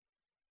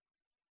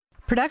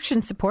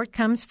Production support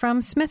comes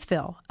from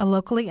Smithville, a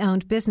locally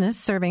owned business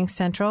serving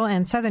central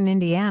and southern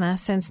Indiana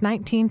since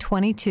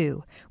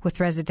 1922, with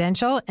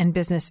residential and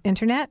business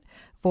internet,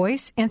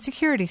 voice, and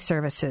security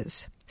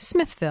services.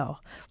 Smithville,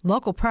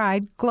 local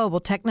pride,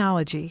 global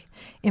technology.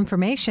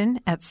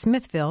 Information at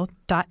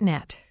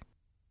smithville.net.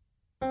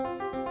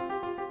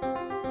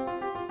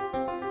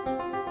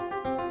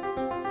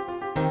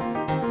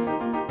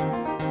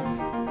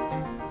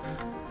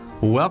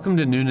 Welcome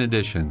to Noon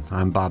Edition.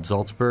 I'm Bob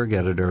Zaltzberg,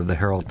 editor of the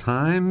Herald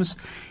Times,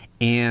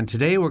 and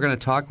today we're going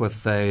to talk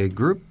with a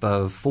group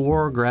of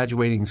 4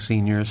 graduating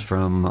seniors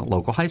from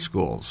local high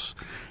schools.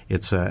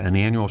 It's an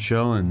annual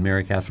show, and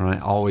Mary Catherine and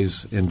I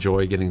always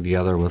enjoy getting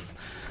together with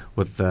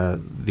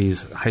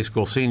these high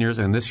school seniors,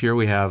 and this year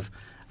we have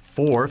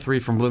 4, 3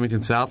 from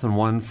Bloomington South and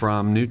 1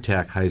 from New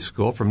Tech High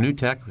School. From New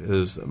Tech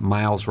is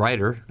Miles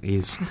Ryder.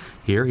 He's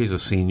here. He's a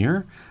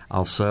senior.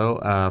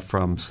 Also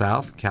from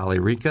South, Callie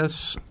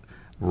Ricas,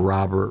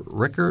 Robert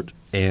Rickert,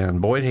 and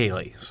Boyd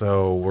Haley.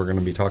 So we're going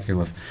to be talking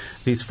with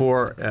these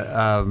 4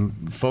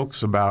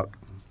 folks about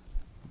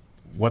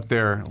what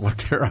they're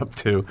up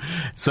to.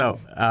 So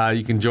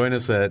you can join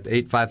us at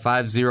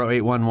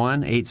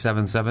 855-0811,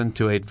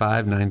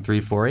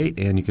 877-285-9348,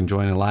 and you can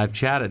join a live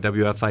chat at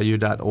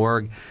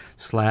wfiu.org/Noon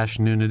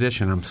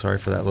Edition. I'm sorry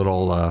for that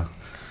little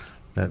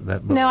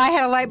No, I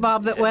had a light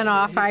bulb that went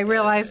off. I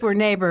realized we're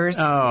neighbors.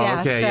 Oh,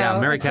 okay, yeah.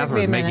 Mary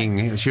Catherine was making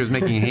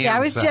hand Yeah, I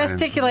was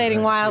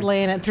gesticulating wildly,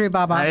 and it threw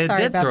Bob off. It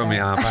did throw me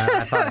off.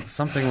 I thought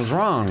something was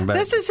wrong. But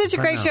this is such a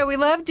great show. We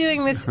love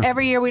doing this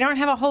every year. We don't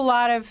have a whole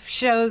lot of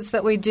shows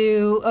that we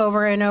do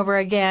over and over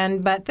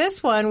again, but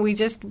this one we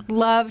just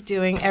love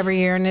doing every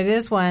year, and it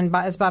is one,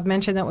 as Bob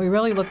mentioned, that we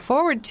really look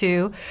forward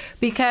to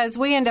because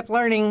we end up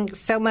learning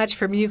so much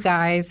from you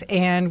guys,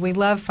 and we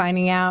love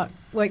finding out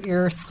what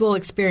your school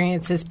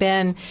experience has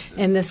been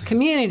in this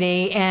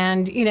community.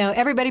 And, you know,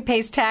 everybody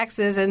pays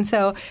taxes, and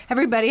so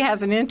everybody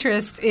has an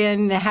interest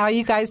in how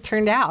you guys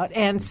turned out.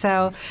 And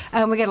so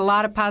we get a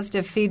lot of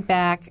positive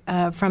feedback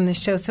from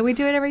this show, so we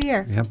do it every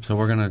year. Yep, so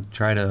we're going to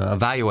try to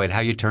evaluate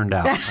how you turned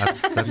out.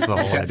 That's the whole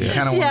idea. You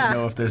kind of want to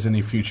know if there's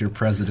any future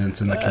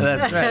presidents in the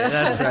community.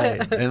 That's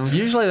right. And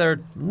usually there are,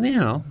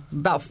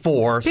 about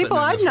 4. People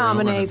I'd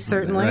nominate,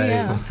 certainly, right.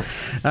 yeah.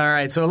 All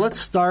right, so let's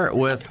start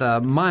with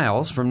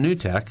Miles from New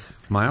Tech.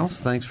 Miles,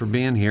 thanks for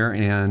being here.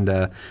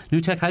 And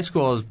New Tech High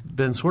School has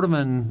been sort of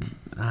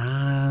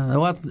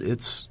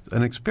it's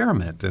an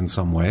experiment in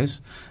some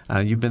ways.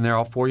 You've been there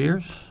all 4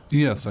 years?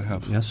 Yes, I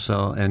have. Yes,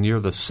 and you're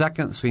the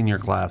second senior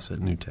class at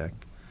New Tech,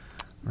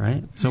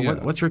 right? So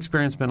what's your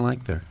experience been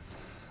like there?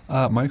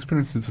 My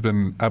experience has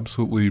been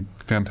absolutely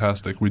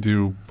fantastic. We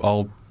do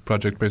all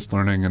project-based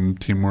learning and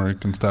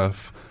teamwork and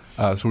stuff.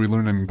 So we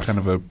learn in kind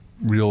of a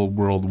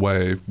real-world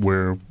way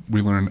where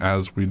we learn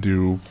as we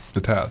do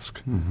the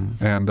task.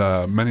 Mm-hmm. And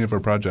many of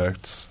our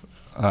projects,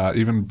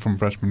 even from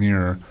freshman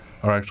year,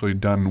 are actually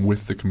done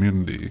with the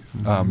community,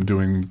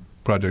 doing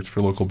projects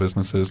for local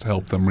businesses to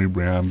help them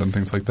rebrand and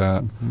things like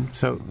that.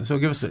 Mm-hmm. So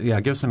give us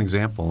an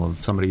example of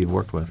somebody you've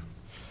worked with.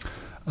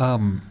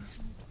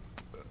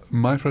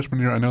 My freshman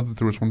year, I know that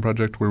there was one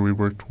project where we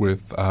worked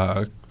with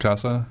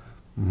CASA.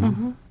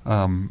 Mm-hmm.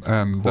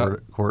 And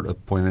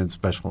court-appointed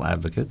special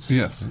advocates.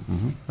 Yes.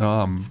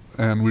 Mm-hmm.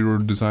 And we were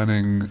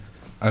designing,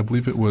 I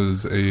believe it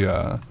was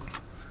a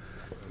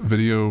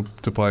video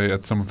to play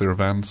at some of their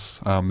events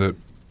that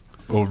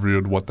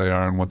overviewed what they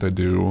are and what they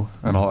do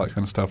and all that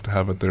kind of stuff to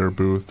have at their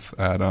booth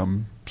at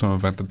some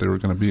event that they were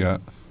going to be at.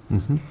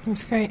 Mm-hmm.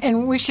 That's great.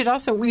 And we should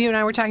also, you and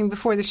I were talking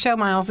before the show,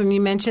 Miles, and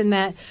you mentioned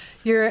that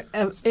you're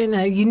in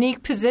a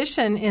unique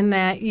position in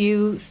that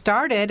you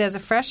started as a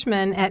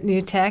freshman at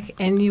New Tech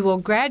and you will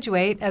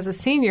graduate as a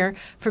senior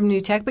from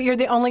New Tech, but you're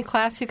the only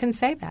class who can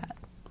say that.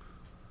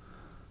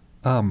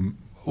 Well,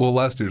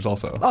 last year's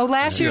also. Oh,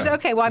 last year's? Yeah.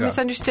 Okay. Well, I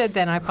misunderstood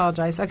then. I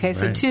apologize. Okay,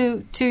 so right.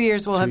 two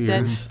years will have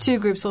done, 2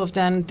 groups will have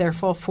done their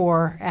full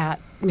 4 at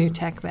New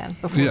Tech then.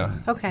 Before. Yeah.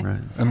 Okay.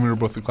 Right. And we were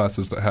both the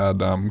classes that had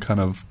kind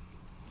of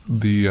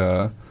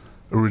the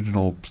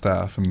original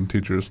staff and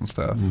teachers and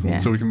stuff. Mm-hmm. Yeah.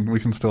 So we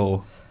can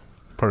still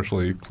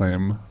partially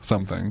claim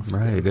some things.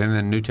 Right. And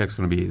then New Tech's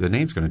going to be – the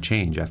name's going to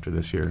change after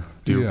this year.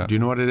 Do you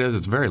know what it is?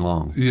 It's very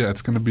long. Yeah,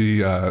 it's going to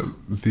be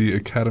the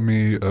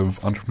Academy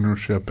of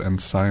Entrepreneurship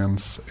and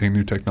Science, a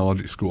New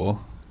Technology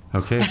School.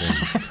 Okay, then.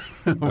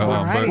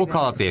 Right. We'll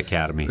call it the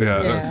Academy.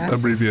 Yeah, that's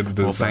abbreviated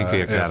as We'll thank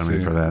the Academy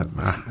ASC. for that.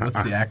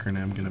 What's the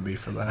acronym going to be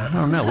for that? I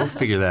don't know. We'll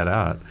figure that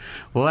out.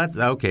 Well, that's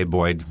okay,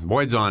 Boyd.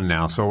 Boyd's on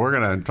now, so we're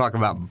going to talk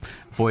about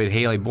Boyd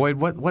Haley. Boyd,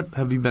 what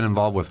have you been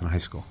involved with in high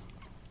school?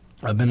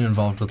 I've been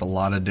involved with a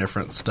lot of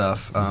different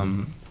stuff.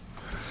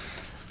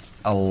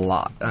 A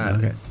lot.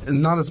 Okay.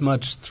 Not as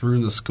much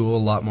through the school, a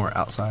lot more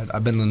outside.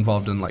 I've been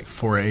involved in like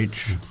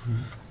 4-H,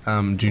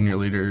 junior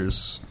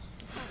leaders,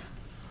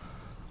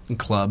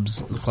 club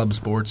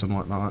sports and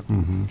whatnot.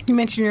 Mm-hmm. You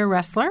mentioned you're a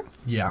wrestler.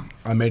 Yeah,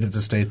 I made it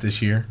to state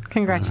this year.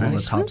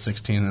 Congratulations! I'm the top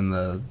 16 in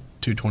the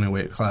 220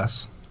 weight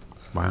class.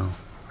 Wow,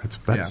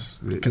 that's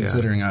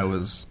considering I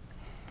was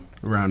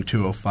around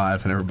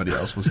 205, and everybody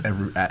else was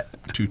at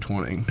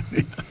 220.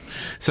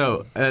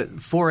 So,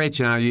 4-H.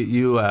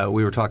 Now,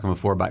 we were talking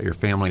before about your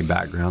family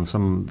background.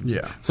 Some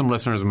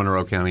listeners in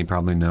Monroe County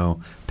probably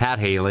know Pat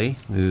Haley,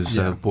 who's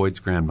Boyd's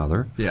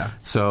grandmother. Yeah.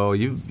 So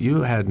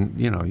you had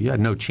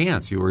no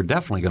chance. You were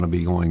definitely going to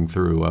be going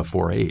through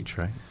 4-H,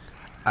 right?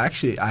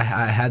 Actually, I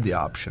had the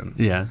option.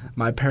 Yeah.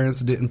 My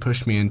parents didn't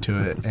push me into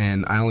it,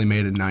 and I only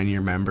made a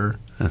 9-year member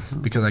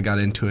because I got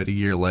into it a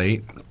year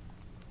late.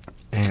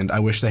 And I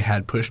wish they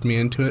had pushed me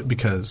into it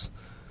because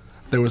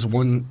there was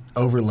one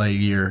overlay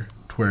year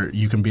to where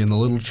you can be in the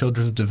little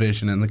children's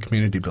division in the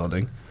community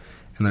building,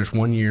 and there's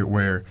one year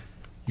where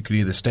you could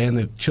either stay in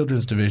the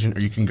children's division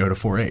or you can go to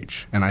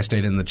 4-H. And I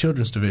stayed in the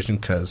children's division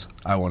because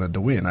I wanted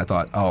to win. I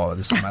thought,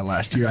 this is my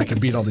last year. I can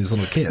beat all these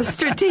little kids.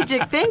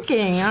 Strategic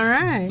thinking. All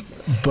right.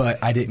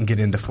 But I didn't get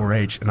into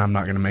 4-H, and I'm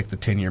not going to make the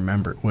 10-year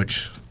member,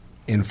 which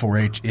in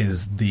 4-H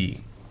is the,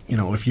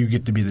 if you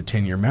get to be the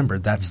 10-year member,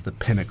 that's the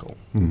pinnacle.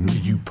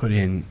 Because you put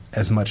in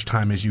as much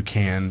time as you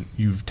can.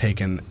 You've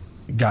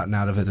gotten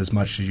out of it as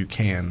much as you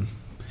can.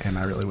 And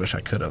I really wish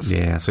I could have.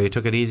 Yeah, so you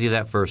took it easy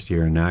that first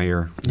year, and now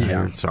you're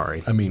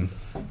sorry. I mean,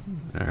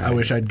 right. I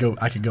wish I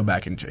could go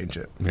back and change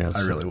it. Yeah, I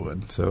really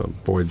would. So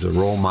Boyd's a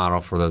role model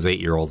for those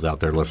 8-year-olds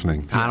out there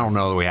listening. I don't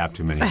know that we have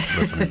too many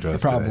listening to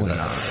us. Probably today,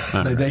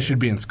 not. They should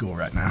be in school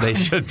right now. They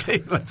should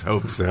be. Let's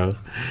hope so.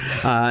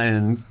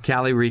 And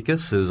Callie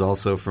Rikas is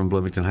also from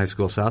Bloomington High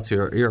School South.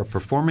 So you're a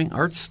performing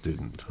arts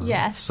student.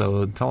 Yes.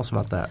 So tell us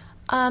about that.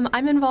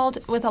 I'm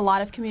involved with a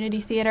lot of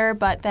community theater,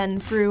 but then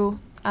through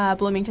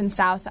Bloomington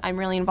South, I'm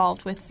really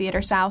involved with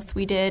Theater South.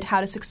 We did How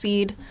to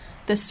Succeed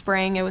this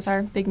spring. It was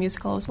our big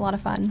musical. It was a lot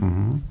of fun.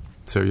 Mm-hmm.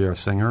 So you're a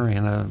singer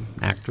and an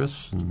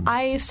actress?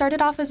 I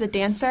started off as a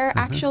dancer,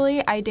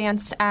 actually. I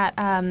danced at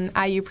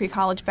IU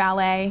Pre-College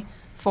Ballet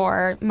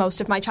for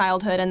most of my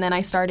childhood, and then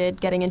I started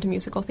getting into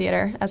musical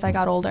theater as I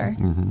got older.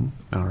 Mm-hmm.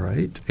 All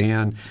right.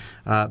 And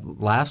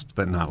last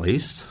but not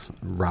least,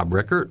 Rob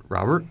Rickert.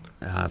 Robert,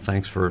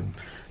 thanks for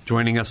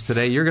joining us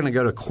today. You're going to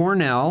go to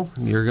Cornell.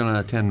 You're going to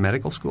attend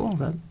medical school?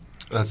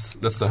 That's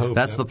the hope.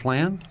 That's the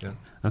plan? Yeah.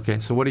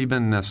 Okay. So what have you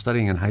been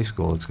studying in high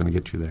school that's going to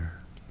get you there?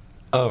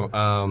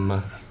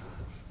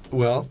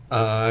 Well,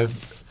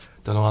 I've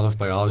done a lot of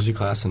biology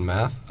class and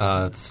math.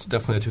 It's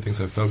definitely the two things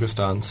I've focused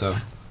on, so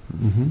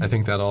I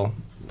think that'll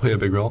play a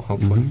big role,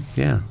 hopefully.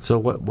 Yeah. So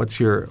what's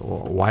your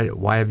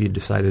why have you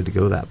decided to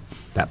go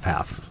that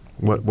path?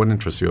 What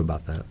interests you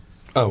about that?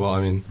 Oh, well,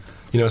 I mean,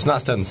 it's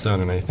not set in stone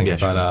or anything,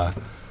 but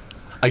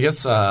I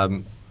guess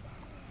I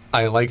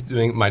like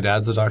doing – my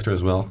dad's a doctor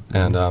as well,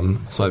 and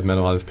so I've met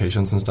a lot of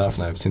patients and stuff,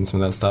 and I've seen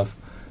some of that stuff.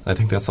 And I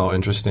think that's all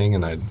interesting,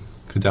 and I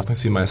could definitely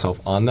see myself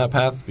on that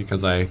path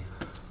because I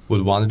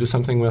would want to do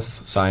something with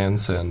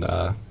science and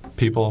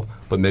people,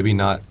 but maybe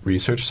not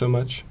research so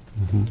much.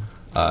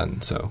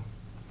 And so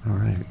 – All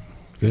right.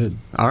 Good.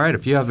 All right.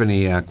 If you have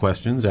any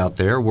questions out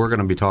there, we're going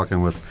to be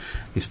talking with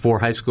these 4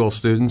 high school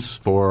students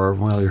your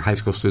high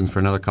school students for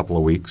another couple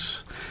of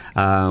weeks.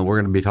 We're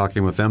going to be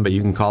talking with them, but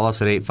you can call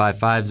us at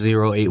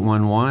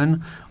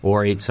 855-0811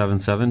 or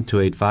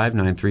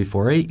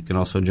 877-285-9348. You can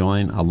also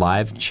join a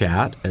live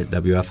chat at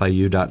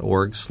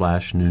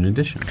wfiu.org/Noon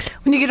Edition.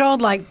 When you get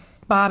old like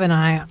Bob and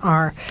I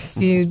are,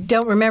 you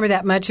don't remember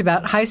that much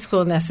about high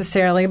school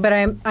necessarily, but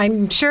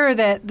I'm sure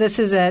that this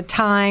is a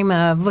time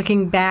of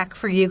looking back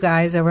for you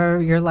guys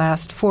over your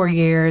last 4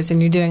 years,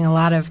 and you're doing a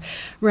lot of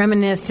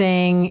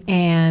reminiscing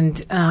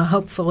and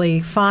hopefully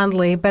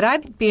fondly. But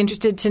I'd be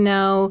interested to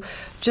know,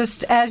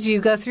 just as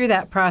you go through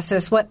that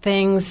process, what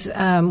things,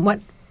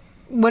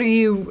 what are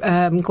you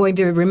going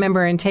to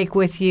remember and take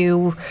with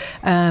you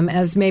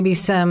as maybe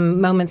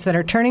some moments that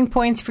are turning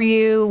points for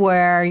you,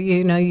 where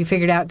you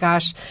figured out,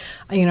 gosh,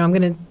 I'm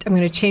going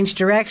to change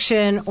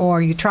direction,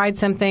 or you tried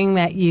something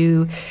that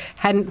you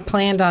hadn't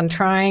planned on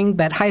trying,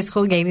 but high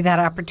school gave you that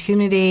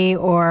opportunity,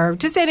 or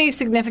just any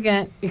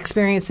significant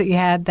experience that you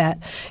had that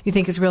you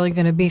think is really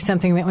going to be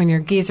something that when you're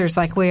geezers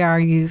like we are,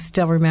 you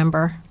still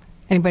remember.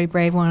 Anybody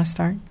brave want to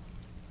start?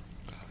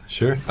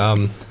 Sure.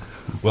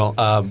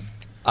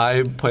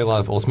 I play a lot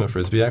of Ultimate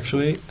Frisbee,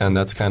 actually, and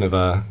that's kind of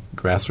a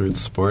grassroots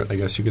sport, I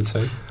guess you could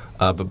say.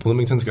 But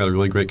Bloomington's got a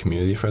really great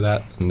community for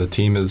that, and the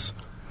team is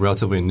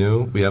relatively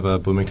new. We have a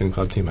Bloomington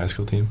club team, high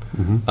school team.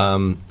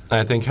 And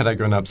I think had I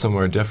grown up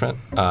somewhere different,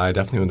 I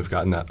definitely would have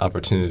gotten that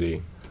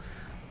opportunity.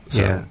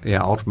 So,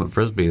 yeah. Ultimate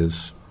Frisbee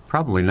is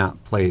probably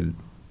not played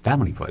that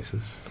many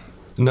places.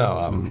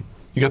 No.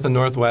 You got the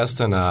Northwest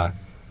and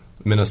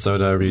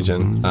Minnesota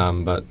region,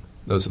 but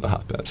those are the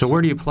hotbeds. So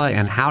where do you play,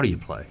 and how do you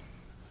play?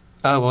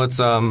 Well, it's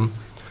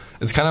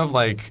kind of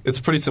like – it's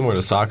pretty similar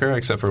to soccer,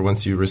 except for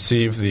once you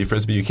receive the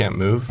Frisbee, you can't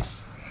move.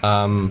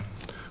 But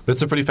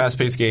it's a pretty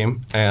fast-paced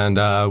game,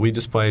 and we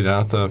just play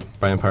down at the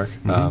Bryant Park.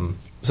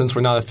 Since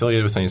we're not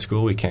affiliated with any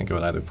school, we can't go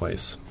at either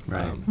place.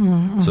 Right.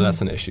 So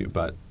that's an issue,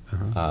 but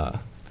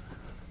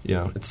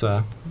it's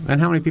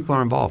and how many people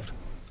are involved?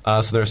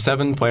 So there are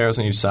 7 players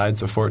on each side,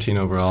 so 14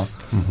 overall.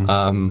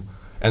 And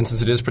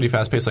since it is pretty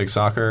fast-paced like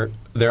soccer,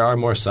 there are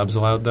more subs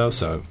allowed, though,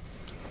 so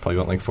probably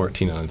about like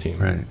 14 on a team.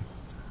 Right.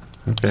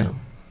 Okay.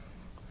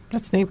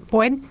 That's neat.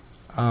 Boyd?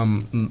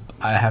 I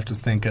have to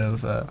think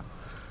of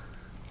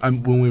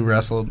when we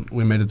wrestled,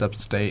 we made it up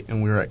to state,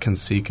 and we were at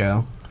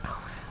Conseco.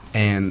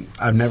 And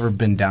I've never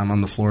been down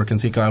on the floor at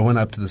Conseco. I went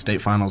up to the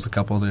state finals a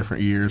couple of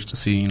different years to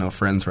see,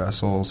 friends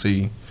wrestle,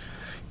 see,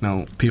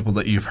 people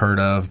that you've heard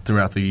of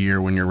throughout the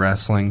year when you're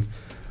wrestling.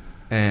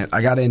 And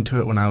I got into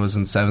it when I was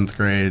in 7th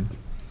grade.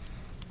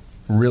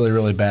 Really,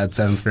 really bad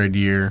 7th grade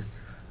year.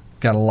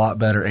 Got a lot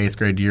better 8th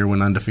grade year,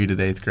 went undefeated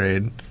 8th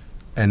grade.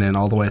 And then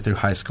all the way through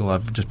high school,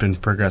 I've just been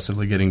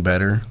progressively getting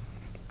better.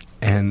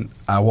 And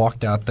I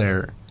walked out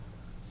there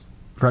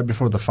right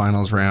before the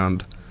finals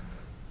round,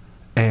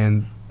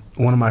 and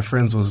one of my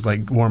friends was,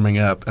 warming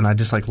up, and I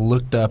just,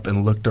 looked up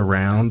and looked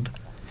around,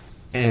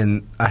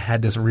 and I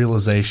had this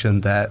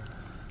realization that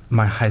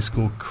my high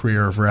school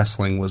career of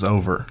wrestling was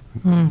over.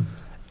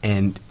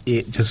 And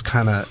it just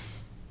kind of,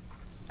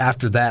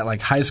 after that,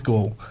 high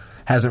school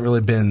hasn't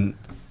really been,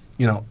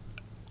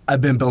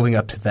 I've been building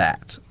up to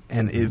that.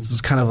 And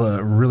it's kind of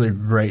a really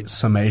great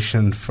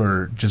summation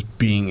for just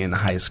being in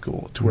high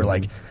school, to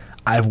where,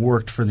 I've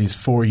worked for these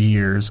 4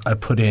 years. I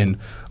put in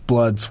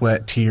blood,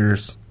 sweat,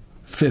 tears,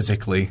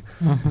 physically,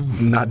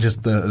 not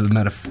just the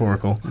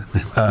metaphorical.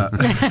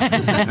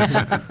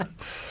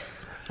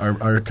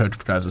 Our coach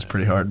drives us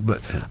pretty hard,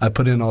 but I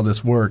put in all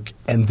this work,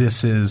 and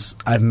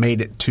I've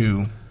made it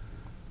to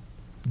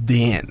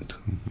the end,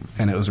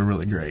 and it was a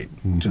really great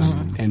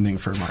ending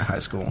for my high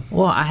school.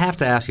 Well, I have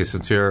to ask you,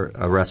 since you're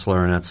a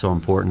wrestler and that's so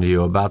important to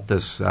you, about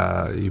this.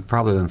 You've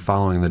probably been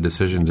following the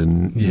decision to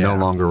no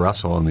longer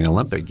wrestle in the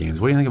Olympic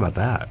Games. What do you think about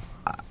that?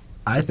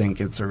 I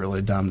think it's a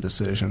really dumb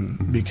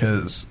decision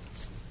because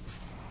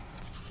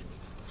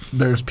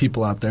there's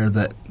people out there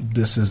that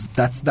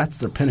that's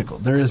their pinnacle.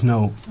 There is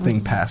no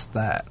thing past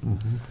that.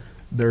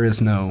 There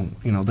is no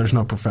there's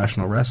no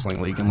professional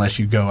wrestling league unless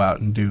you go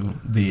out and do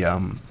the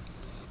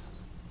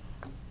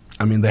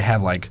they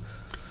have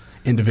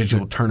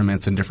individual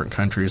tournaments in different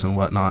countries and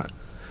whatnot,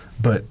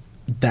 but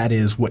that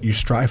is what you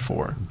strive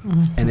for,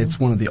 and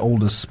it's one of the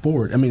oldest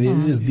sport. It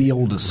is the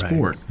oldest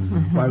sport.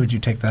 Why would you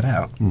take that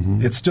out?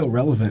 It's still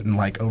relevant in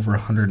over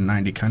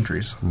 190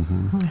 countries.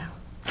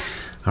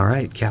 All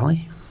right,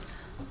 Callie?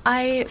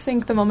 I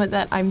think the moment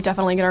that I'm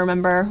definitely going to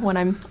remember when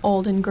I'm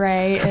old and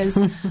gray is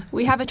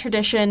we have a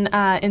tradition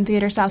in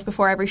Theater South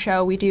before every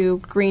show. We do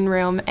green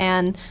room,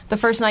 and the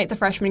first night the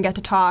freshmen get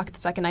to talk,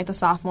 the second night the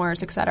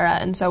sophomores, etc.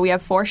 And so we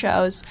have 4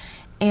 shows.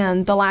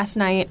 And the last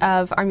night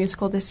of our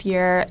musical this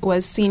year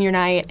was senior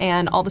night,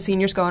 and all the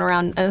seniors going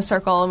around in a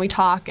circle, and we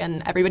talk,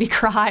 and everybody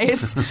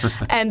cries.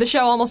 And the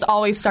show almost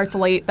always starts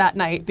late that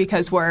night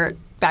because we're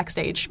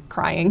backstage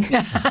crying.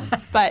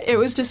 But it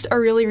was just a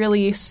really,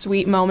 really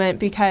sweet moment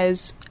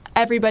because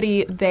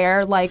everybody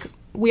there,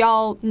 we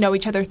all know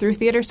each other through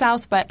Theater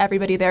South, but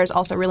everybody there is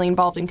also really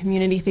involved in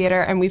community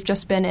theater, and we've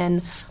just been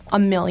in a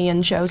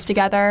million shows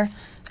together.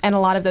 And a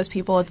lot of those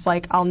people, it's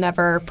I'll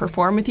never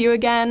perform with you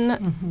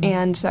again.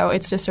 And so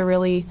it's just a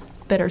really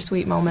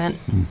bittersweet moment,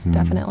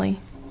 definitely.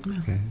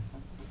 Okay.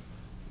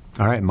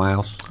 All right,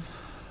 Miles?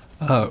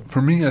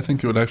 For me, I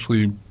think it would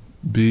actually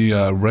be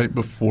right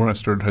before I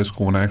started high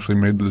school when I actually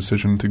made the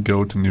decision to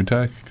go to New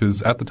Tech,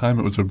 because at the time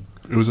it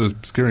was a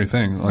scary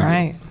thing.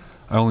 Right.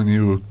 I only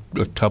knew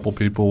a couple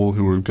people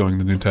who were going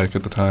to New Tech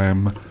at the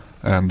time,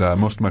 and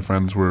most of my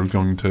friends were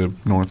going to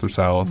North or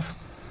South.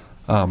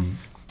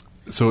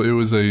 So it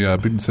was a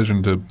big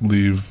decision to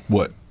leave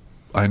what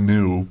I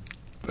knew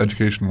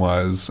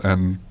education-wise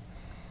and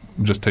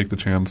just take the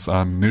chance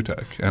on New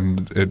Tech,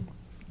 and it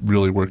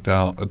really worked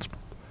out.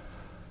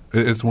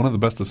 It's one of the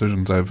best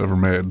decisions I've ever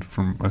made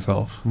for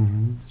myself.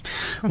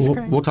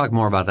 We'll talk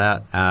more about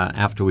that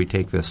after we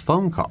take this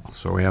phone call.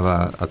 So we have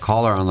a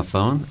caller on the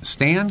phone.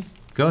 Stan,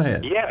 go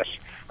ahead. Yes.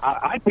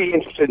 I'd be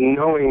interested in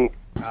knowing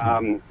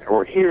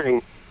or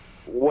hearing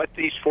what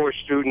these 4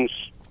 students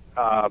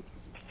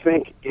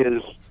think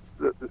is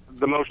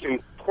the most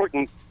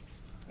important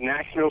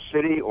national,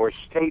 city, or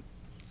state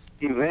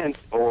event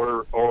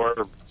or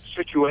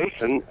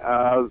situation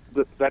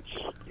that's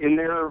in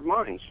their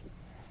minds.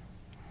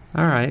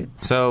 All right.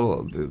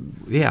 So,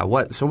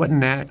 let's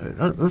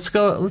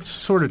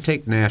sort of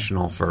take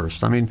national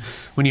first.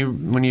 When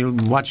you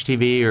watch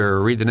TV or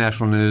read the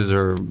national news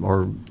or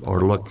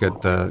look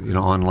at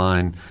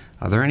online,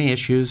 are there any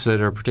issues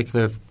that are of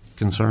particular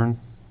concern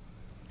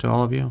to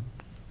all of you?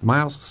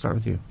 Miles, let's start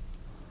with you.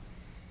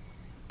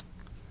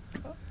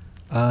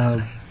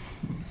 Well,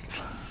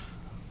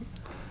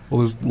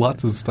 there's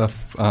lots of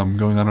stuff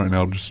going on right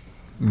now, just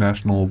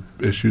national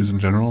issues in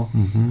general.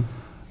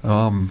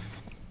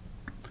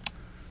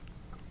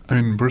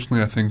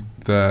 Personally, I think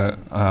that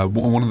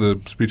one of the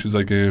speeches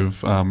I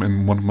gave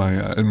in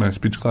my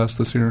speech class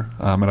this year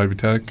at Ivy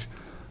Tech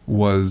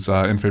was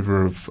in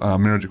favor of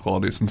marriage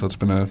equality, since that's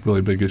been a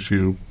really big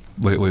issue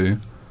lately.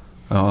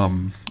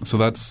 So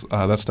that's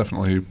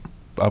definitely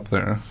up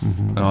there.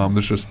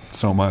 There's just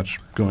so much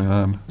going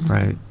on.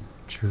 Right.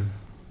 Sure.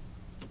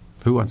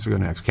 Who wants to go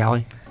next?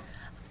 Callie?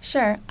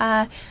 Sure.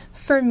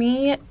 For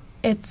me,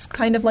 it's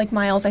kind of like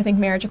Miles. I think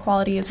marriage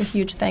equality is a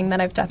huge thing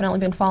that I've definitely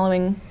been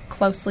following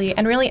closely,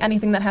 and really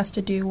anything that has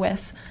to do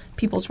with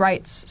people's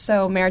rights.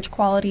 So marriage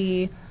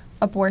equality,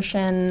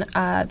 abortion,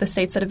 the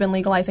states that have been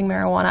legalizing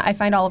marijuana. I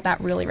find all of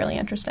that really, really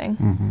interesting.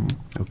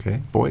 Mm-hmm.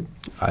 Okay. Boyd?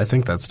 I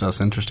think that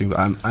stuff's interesting, but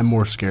I'm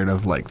more scared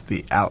of like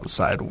the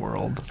outside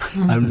world.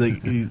 I'm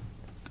like,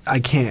 I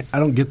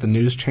don't get the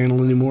news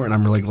channel anymore, and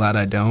I'm really glad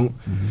I don't,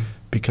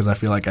 because I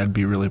feel like I'd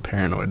be really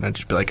paranoid, and I'd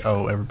just be like,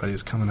 oh,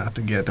 everybody's coming out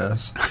to get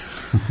us.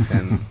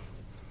 And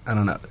I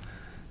don't know.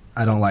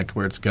 I don't like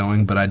where it's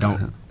going, but I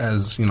don't,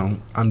 as, you know,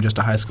 I'm just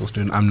a high school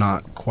student. I'm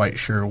not quite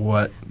sure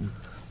what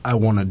I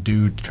want to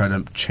do to try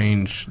to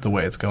change the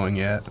way it's going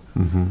yet.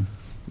 Mm-hmm.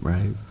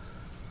 Right.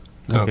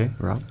 Okay,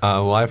 Rob?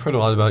 Well, I've heard a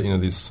lot about,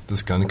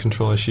 this gun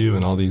control issue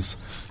and all these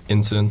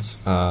incidents.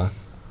 I'd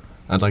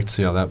like to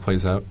see how that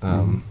plays out. There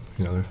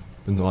have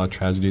been a lot of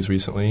tragedies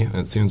recently, and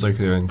it seems like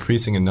they're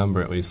increasing in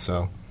number at least,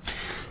 so...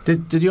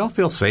 Did you all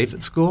feel safe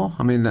at school?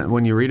 I mean,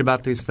 when you read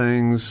about these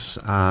things,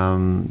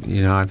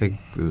 I think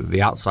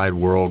the outside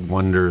world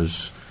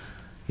wonders,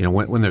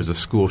 when there's a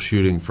school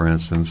shooting, for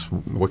instance,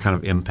 what kind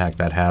of impact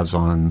that has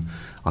on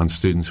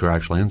students who are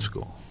actually in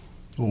school.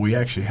 Well, we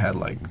actually had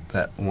like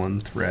that one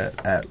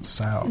threat at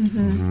South,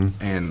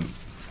 and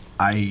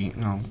I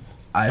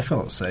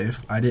felt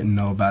safe. I didn't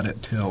know about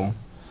it till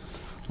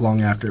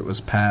long after it was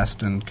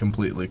passed and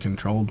completely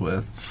controlled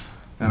with,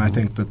 and I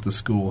think that the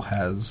school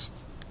has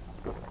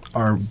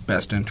our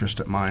best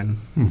interest at mind.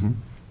 Mm-hmm.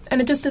 And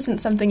it just isn't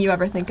something you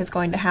ever think is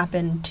going to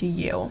happen to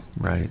you.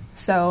 Right.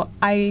 So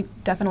I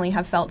definitely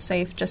have felt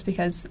safe just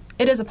because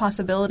it is a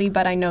possibility,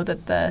 but I know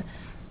that the,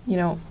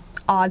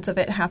 odds of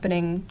it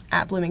happening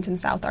at Bloomington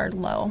South are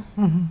low.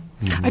 Mm-hmm.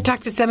 Mm-hmm. I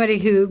talked to somebody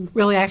who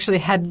really actually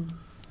had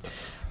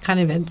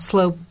kind of at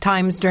slow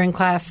times during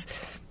class,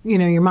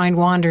 your mind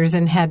wanders,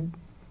 and had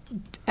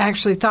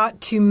actually thought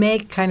to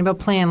make kind of a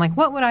plan, like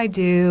what would I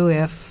do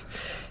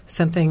if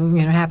something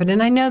happened.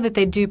 And I know that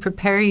they do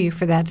prepare you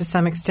for that to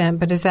some extent,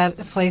 but is that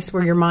a place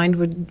where your mind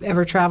would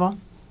ever travel?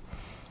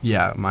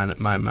 Yeah,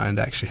 my mind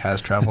actually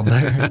has traveled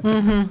there.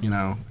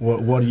 Mm-hmm.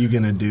 What are you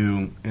going to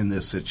do in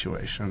this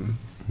situation?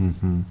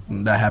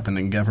 Mm-hmm. That happened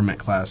in government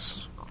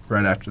class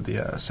right after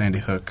the Sandy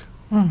Hook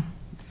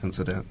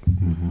incident.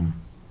 Mm-hmm.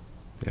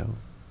 Yeah.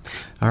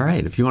 All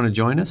right. If you want to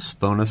join us,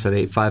 phone us at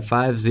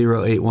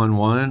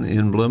 855-0811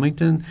 in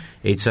Bloomington,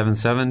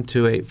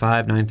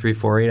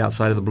 877-285-9348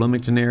 outside of the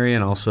Bloomington area,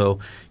 and also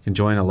you can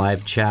join a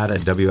live chat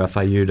at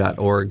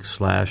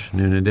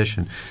wfiu.org/Noon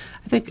Edition.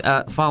 I think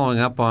following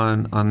up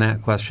on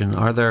that question,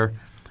 are there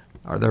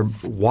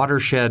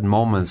watershed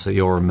moments that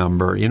you'll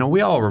remember?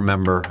 We all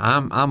remember.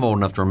 I'm old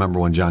enough to remember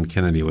when John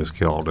Kennedy was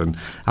killed, and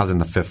I was in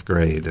the 5th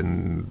grade,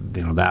 and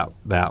that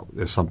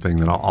is something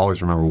that I'll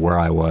always remember where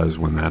I was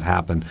when that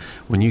happened.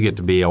 When you get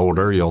to be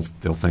older, you'll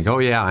think, oh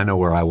yeah, I know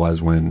where I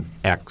was when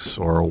X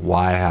or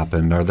Y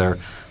happened. Are there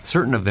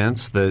certain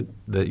events that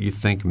you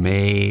think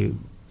may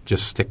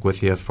just stick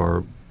with you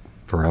for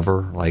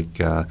forever, like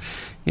for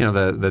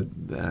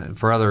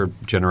other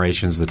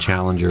generations, the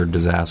Challenger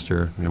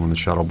disaster, when the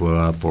shuttle blew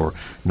up, or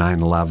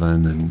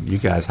 9/11. And you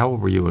guys, how old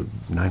were you at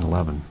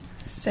 9/11?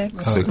 6.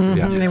 Mm-hmm.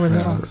 Yeah, they were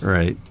little.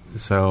 Right.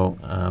 So,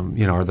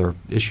 are there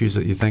issues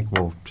that you think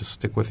will just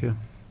stick with you?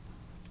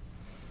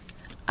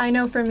 I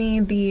know for me,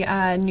 the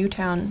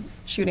Newtown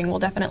shooting will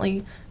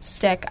definitely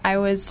stick. I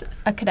was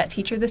a cadet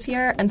teacher this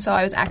year, and so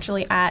I was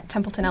actually at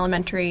Templeton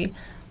Elementary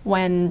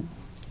when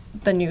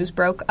the news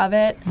broke of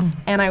it,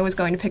 and I was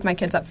going to pick my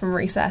kids up from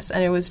recess,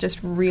 and it was just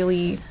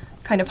really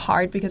kind of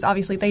hard because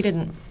obviously they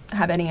didn't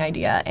have any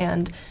idea,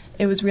 and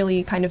it was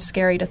really kind of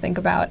scary to think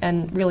about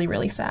and really,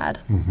 really sad.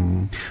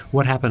 Mm-hmm.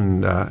 What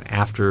happened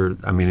after,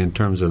 in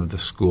terms of the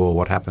school,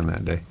 what happened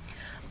that day?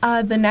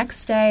 The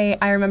next day,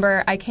 I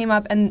remember I came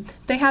up, and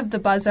they have the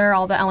buzzer.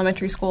 All the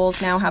elementary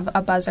schools now have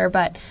a buzzer,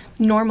 but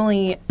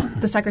normally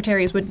the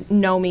secretaries would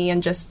know me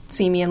and just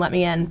see me and let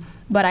me in.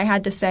 But I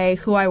had to say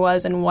who I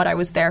was and what I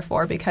was there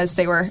for because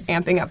they were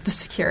amping up the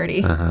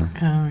security. Uh-huh.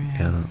 Oh,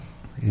 yeah.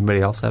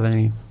 Anybody else have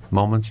any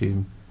moments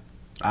you...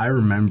 I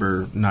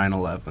remember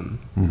 9/11.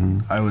 Mm-hmm.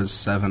 I was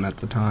 7 at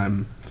the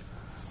time,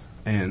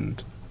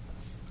 and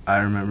I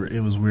remember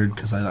it was weird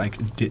because I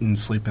didn't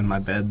sleep in my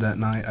bed that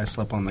night. I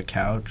slept on the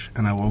couch,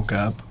 and I woke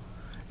up,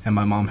 and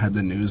my mom had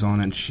the news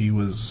on, and she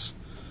was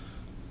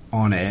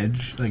on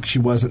edge. Like, she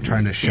wasn't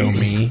trying to show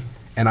me,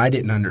 and I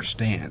didn't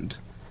understand.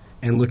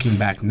 And looking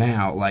back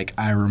now,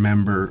 I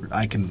remember,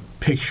 I can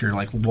picture,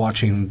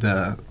 watching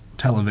the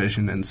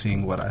television and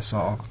seeing what I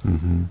saw.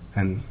 Mm-hmm.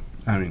 And,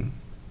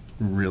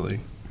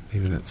 really.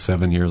 Even at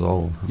 7 years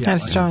old. Yeah, had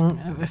a strong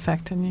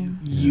effect on you.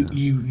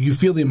 You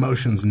feel the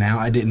emotions now.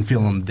 I didn't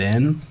feel them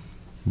then.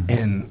 Mm-hmm.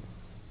 And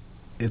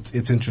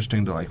it's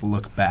interesting to,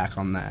 look back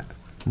on that.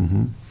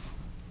 Mm-hmm.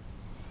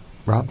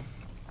 Rob?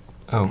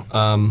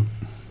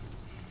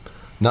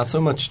 Not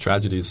so much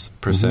tragedies,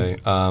 per se.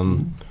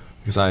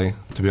 Because I,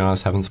 to be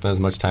honest, haven't spent as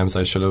much time as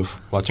I should have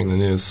watching the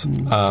news.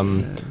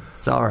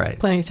 It's all right.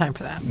 Plenty of time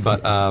for that.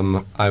 But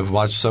I've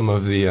watched some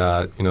of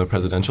the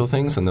presidential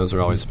things, and those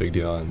are always a big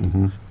deal.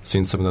 And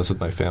seen some of those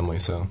with my family,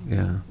 so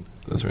yeah,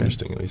 those are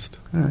interesting at least.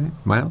 All right,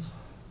 Miles.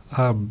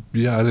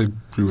 Yeah, I'd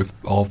agree with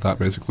all of that.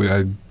 Basically,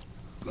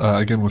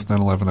 again with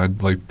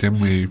 9/11, I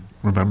dimly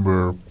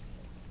remember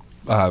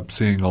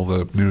seeing all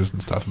the news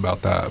and stuff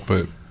about that,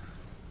 but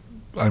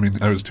I mean,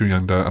 I was too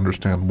young to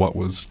understand what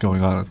was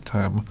going on at the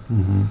time.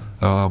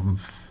 Mm-hmm.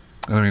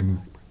 I mean,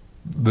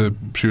 the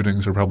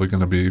shootings are probably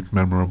going to be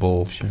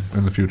memorable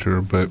in the future,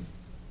 but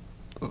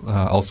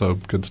also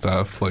good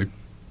stuff like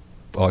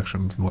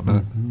elections and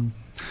whatnot. Mm-hmm.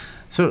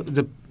 So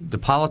the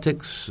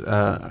politics,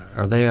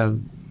 are they a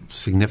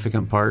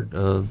significant part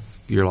of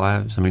your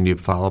lives? I mean, do you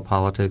follow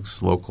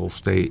politics, local,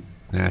 state,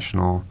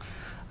 national?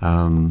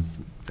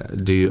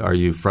 Are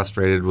you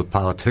frustrated with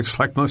politics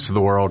like most of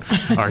the world?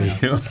 Are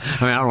you?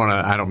 I mean,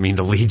 I don't mean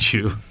to lead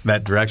you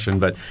that direction,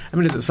 but I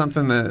mean, is it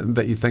something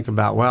that you think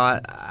about? Well,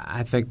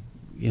 I think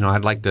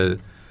I'd like to.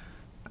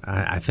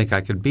 I think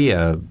I could be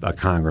a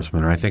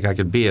congressman, or I think I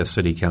could be a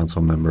city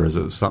council member. Is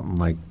it something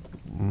like?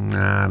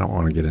 Nah, I don't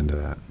want to get into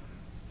that.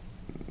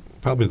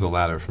 Probably the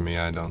latter for me.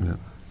 I don't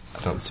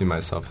see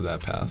myself in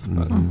that path.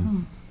 But.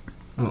 Mm-hmm.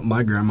 Well,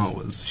 my grandma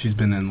she's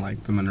been in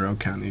like the Monroe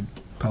County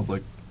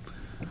public,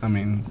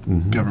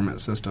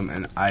 government system,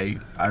 and I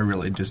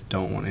really just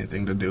don't want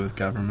anything to do with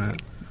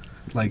government,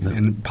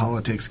 in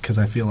politics, because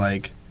I feel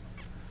like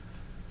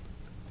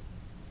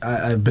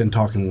I've been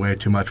talking way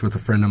too much with a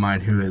friend of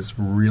mine who is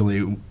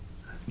really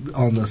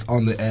on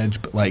the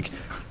edge, but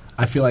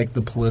I feel like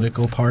the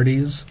political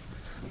parties,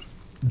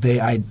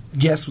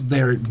 yes,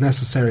 they're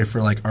necessary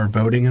for our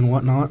voting and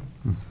whatnot,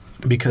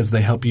 because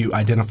they help you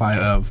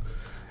identify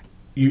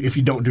if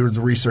you don't do the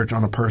research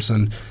on a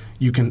person,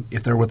 you can,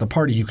 if they're with a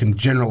party, you can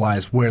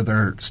generalize where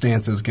their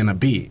stance is going to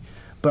be.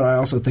 But I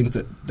also think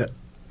that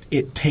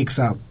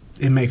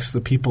it makes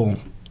the people,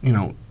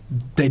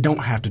 they don't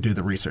have to do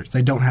the research.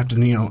 They don't have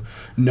to,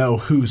 know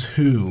who's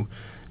who,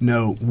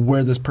 know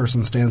where this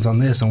person stands on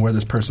this and where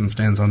this person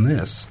stands on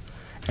this.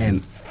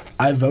 And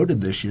I voted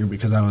this year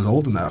because I was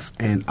old enough,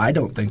 and I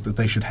don't think that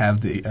they should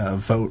have the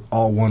vote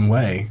all one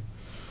way,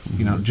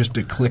 just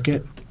to click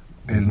it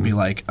and be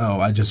like, oh,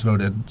 I just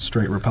voted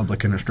straight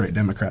Republican or straight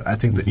Democrat. I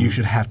think that you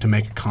should have to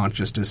make a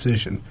conscious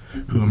decision.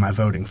 Who am I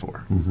voting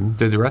for? Mm-hmm.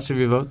 Did the rest of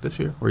you vote this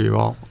year? Were you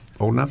all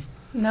old enough?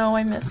 No,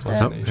 I missed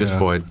it. Oh, just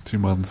Boyd. 2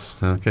 months.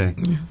 Okay.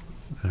 Yeah.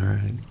 All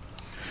right.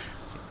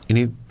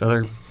 Any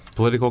other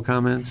political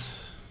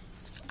comments?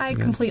 I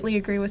completely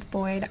agree with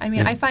Boyd. I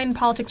mean, I find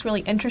politics really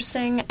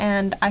interesting,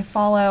 and I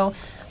follow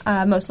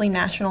mostly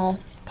national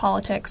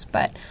politics,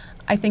 but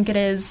I think it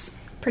is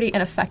pretty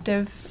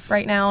ineffective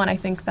right now, and I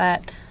think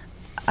that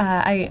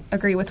I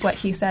agree with what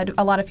he said.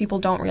 A lot of people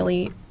don't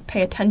really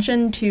pay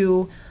attention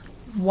to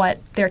what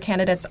their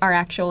candidates are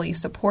actually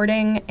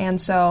supporting, and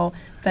so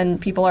then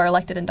people are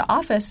elected into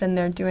office and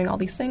they're doing all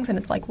these things, and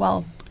it's like,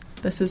 well,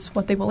 this is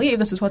what they believe.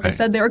 This is what they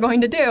said they were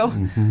going to do.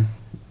 Mm-hmm.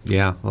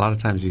 Yeah, a lot of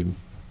times you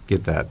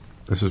get that.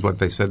 This is what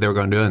they said they were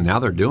going to do, and now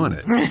they're doing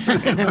it.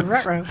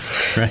 Right.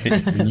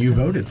 And you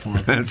voted for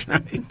it. That's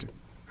right.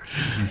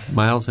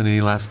 Miles,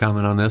 any last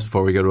comment on this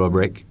before we go to a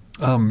break?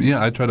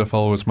 I try to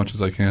follow as much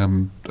as I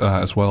can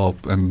as well,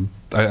 and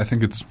I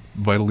think it's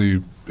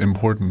vitally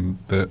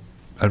important that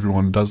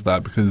everyone does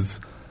that, because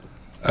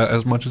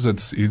as much as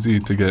it's easy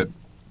to get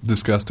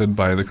disgusted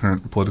by the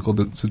current political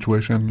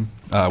situation,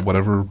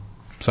 whatever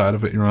side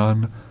of it you're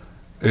on,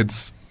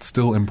 it's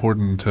still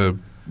important to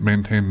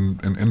maintain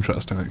an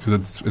interest in it,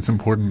 because it's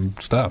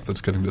important stuff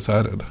that's getting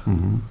decided.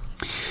 Mm-hmm.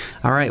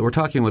 All right, we're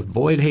talking with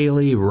Boyd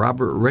Haley,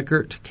 Robert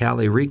Rickert,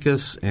 Callie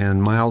Rikas,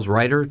 and Miles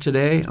Ryder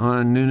today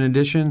on Noon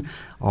Edition.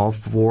 All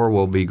four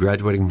will be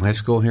graduating from high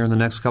school here in the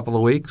next couple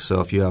of weeks, so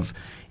if you have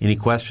any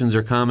questions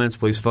or comments,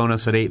 please phone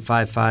us at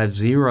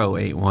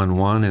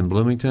 855-0811 in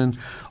Bloomington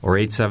or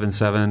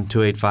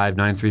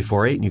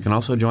 877-285-9348, and you can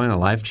also join a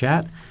live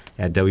chat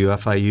at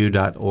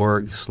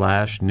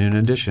wfiu.org/Noon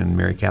Edition.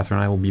 Mary Catherine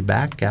and I will be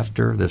back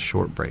after this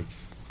short break.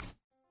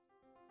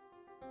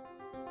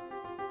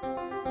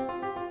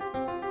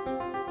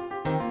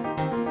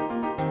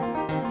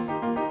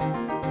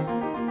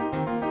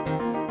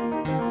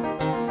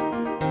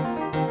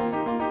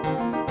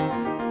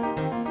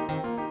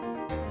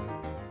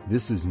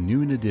 This is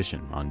Noon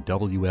Edition on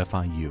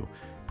WFIU.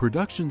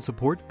 Production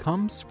support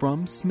comes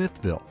from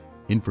Smithville.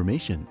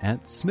 Information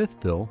at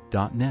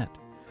smithville.net.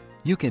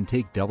 You can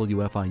take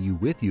WFIU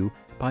with you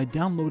by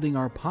downloading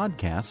our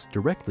podcasts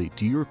directly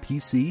to your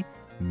PC,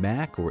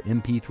 Mac, or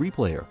MP3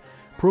 player.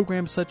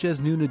 Programs such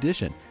as Noon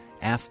Edition,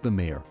 Ask the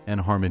Mayor, and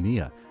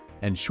Harmonia,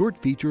 and short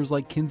features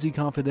like Kinsey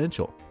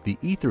Confidential, the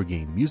Ether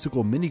Game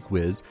musical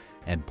mini-quiz,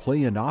 and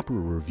play and opera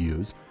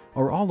reviews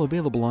are all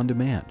available on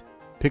demand.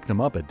 Pick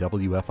them up at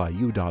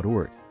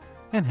WFIU.org.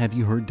 And have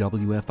you heard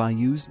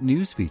WFIU's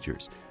news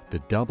features? The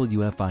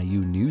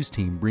WFIU News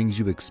Team brings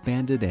you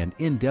expanded and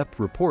in-depth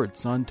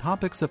reports on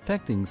topics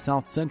affecting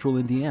South Central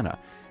Indiana.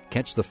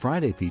 Catch the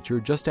Friday feature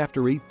just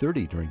after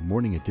 8:30 during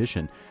Morning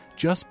Edition,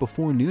 just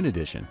before Noon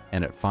Edition,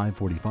 and at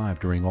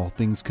 5:45 during All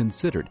Things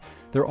Considered.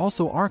 They're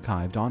also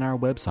archived on our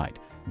website,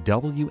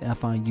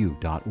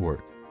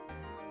 WFIU.org.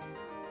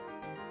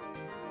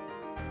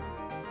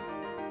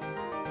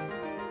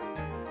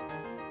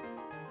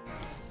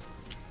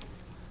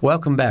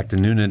 Welcome back to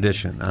Noon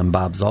Edition. I'm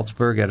Bob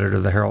Zaltzberg, editor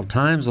of the Herald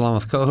Times, along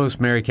with co-host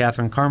Mary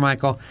Catherine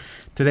Carmichael.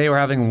 Today we're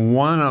having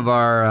one of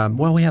our,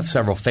 we have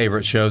several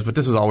favorite shows, but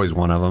this is always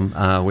one of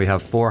them. We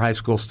have 4 high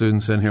school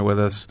students in here with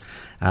us,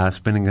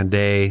 spending a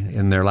day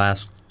in their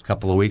last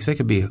couple of weeks. They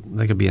could be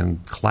in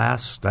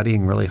class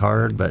studying really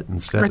hard, but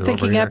instead we're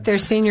thinking up their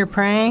senior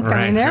prank.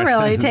 Right. I mean, they're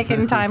really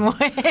taking time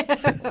away.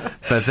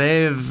 But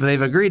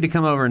they've agreed to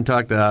come over and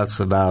talk to us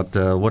about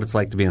what it's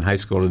like to be in high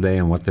school today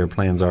and what their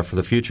plans are for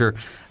the future.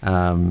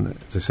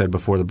 As I said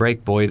before the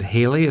break, Boyd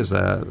Haley is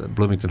a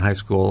Bloomington High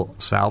School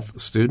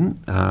South student.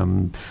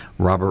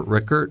 Robert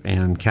Rickert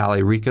and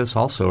Callie Rikas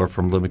also are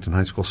from Bloomington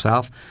High School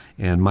South.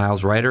 And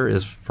Miles Ryder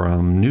is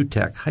from New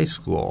Tech High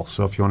School.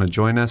 So if you want to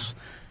join us,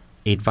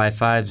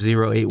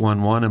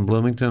 855-0811 in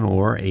Bloomington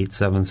or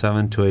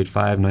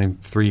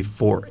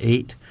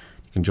 877-285-9348.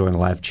 You can join a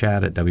live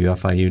chat at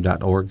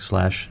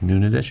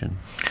wfiu.org/Noon Edition.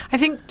 I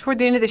think toward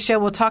the end of the show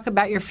we'll talk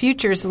about your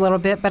futures a little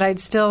bit, but I'd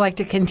still like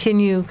to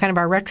continue kind of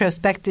our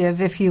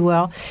retrospective, if you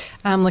will,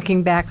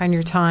 looking back on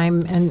your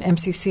time in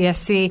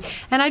MCCSC.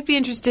 And I'd be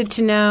interested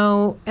to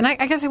know, and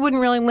I guess I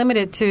wouldn't really limit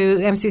it to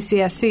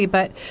MCCSC,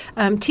 but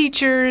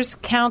teachers,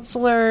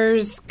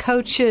 counselors,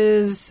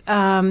 coaches,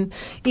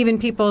 even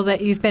people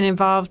that you've been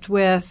involved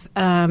with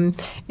in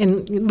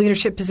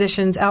leadership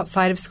positions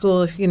outside of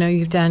school. If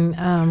you've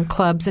done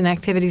clubs and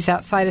activities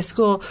outside of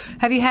school.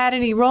 Have you had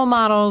any role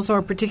models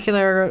or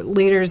particular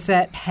leaders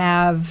that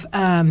have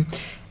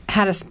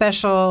had a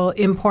special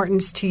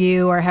importance to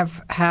you or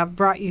have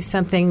brought you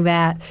something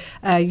that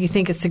you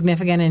think is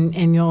significant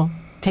and you'll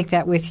take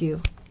that with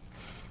you?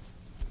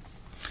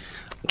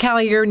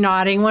 Callie, you're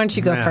nodding. Why don't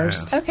you go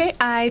first? Okay.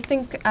 I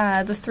think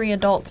the 3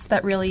 adults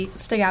that really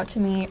stick out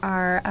to me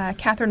are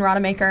Catherine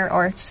Rodemaker,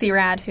 or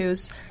CRAD,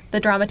 who's the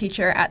drama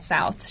teacher at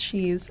South.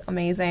 She's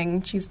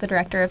amazing. She's the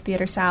director of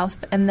Theater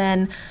South. And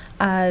then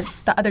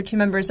the other 2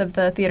 members of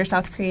the Theater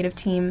South creative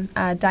team,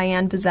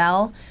 Diane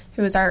Bazell,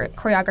 who is our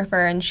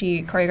choreographer, and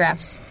she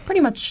choreographs pretty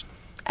much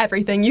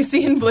everything you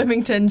see in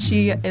Bloomington.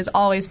 She is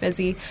always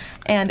busy.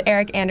 And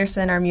Eric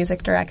Anderson, our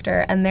music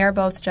director. And they're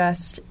both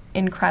just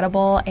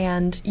incredible,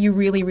 and you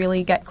really,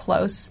 really get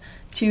close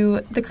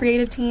to the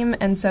creative team,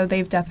 and so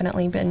they've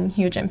definitely been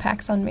huge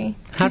impacts on me.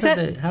 How do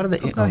they?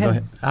 Go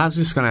ahead. I was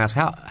just going to ask,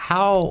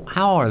 how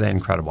are they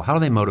incredible? How do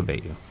they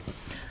motivate you?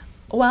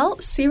 Well,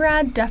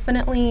 CRAD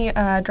definitely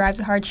drives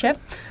a hard ship,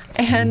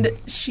 and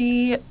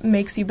she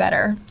makes you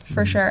better,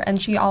 for sure,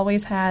 and she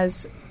always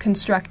has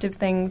constructive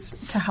things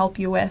to help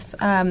you with.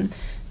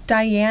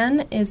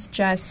 Diane is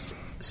just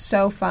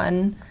so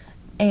fun,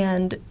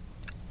 and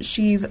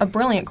she's a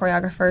brilliant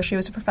choreographer. She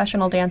was a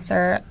professional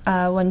dancer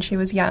when she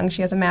was young.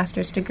 She has a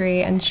master's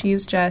degree, and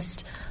she's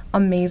just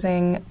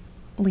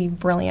amazingly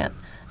brilliant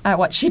at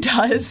what she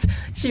does.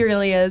 She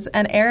really is.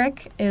 And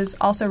Eric is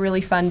also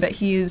really fun, but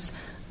he's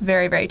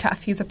very, very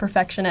tough. He's a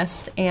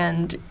perfectionist,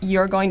 and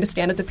you're going to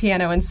stand at the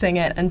piano and sing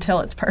it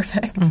until it's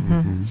perfect.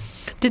 Mm-hmm.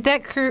 Did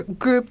that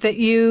group that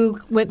you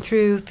went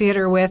through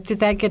theater with, did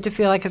that get to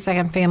feel like a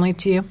second family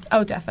to you?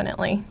 Oh,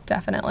 definitely.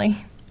 Definitely.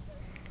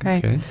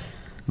 Great. Okay.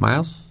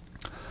 Miles?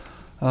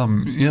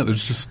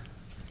 There's just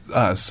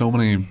so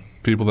many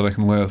people that I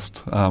can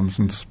list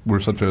since we're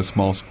such a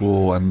small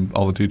school and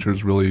all the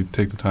teachers really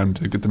take the time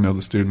to get to know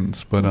the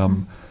students. But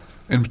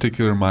in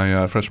particular,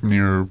 my freshman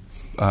year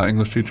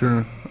English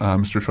teacher,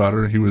 Mr.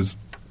 Trotter, he was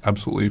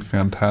absolutely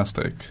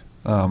fantastic.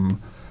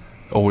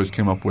 Always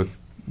came up with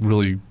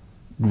really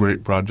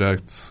great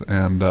projects,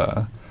 and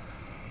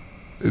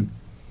it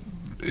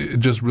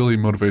just really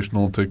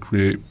motivational to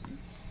create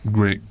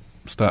great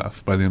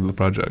stuff by the end of the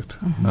project.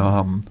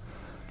 Mm-hmm.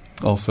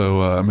 Also,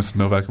 Mrs.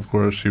 Novak, of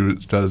course, she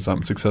does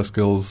success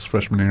skills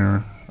freshman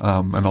year,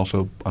 and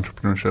also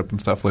entrepreneurship and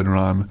stuff later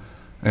on.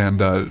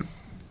 And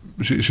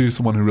she's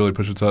the one who really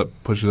pushes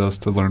us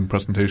to learn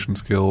presentation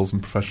skills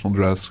and professional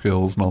dress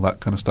skills and all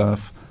that kind of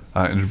stuff,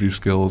 interview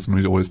skills, and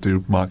we always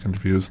do mock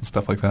interviews and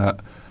stuff like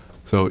that.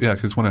 So, yeah,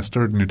 because when I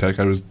started New Tech,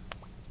 I was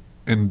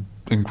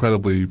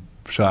incredibly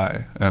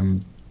shy,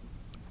 and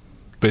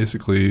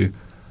basically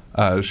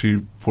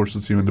she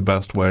forces you in the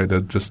best way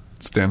to just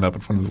stand up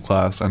in front of the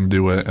class and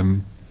do it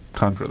and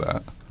conquer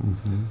that.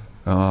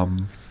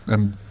 Mm-hmm.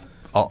 And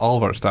all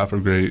of our staff are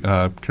great.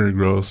 Carrie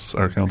Gross,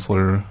 our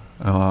counselor,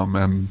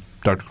 and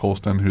Dr.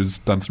 Colston, who's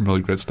done some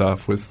really great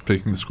stuff with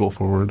taking the school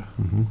forward.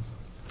 Mm-hmm.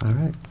 All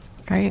right.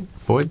 Great.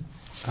 Boyd?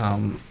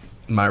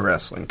 My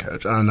wrestling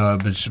coach. I don't know,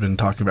 I've just been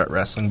talking about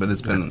wrestling, but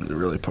it's been a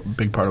really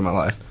big part of my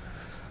life.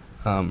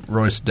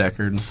 Royce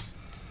Deckard.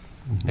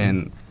 Mm-hmm.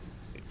 And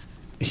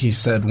he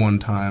said one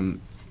time,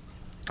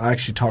 I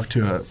actually talked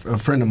to a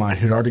friend of mine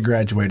who'd already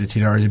graduated.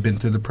 He'd already been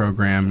through the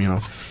program.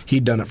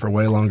 He'd done it for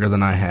way longer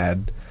than I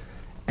had.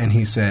 And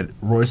he said,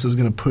 Royce is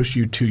going to push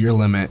you to your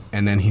limit,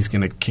 and then he's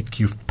going to kick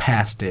you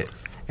past it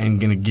and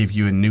going to give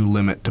you a new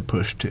limit to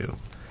push to.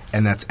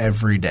 And that's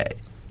every day.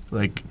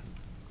 Like,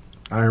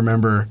 I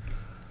remember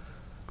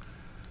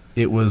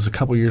it was a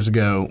couple years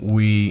ago,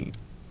 we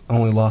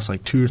only lost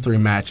like 2 or 3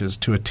 matches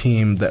to a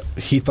team that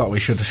he thought we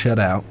should have shut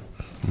out.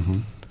 Mm-hmm.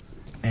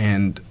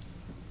 And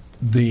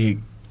the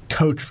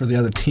coach for the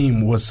other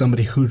team was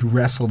somebody who'd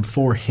wrestled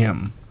for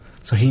him.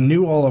 So he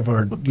knew all of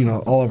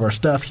our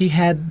stuff. He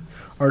had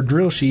our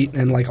drill sheet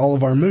and like all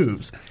of our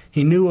moves.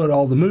 He knew what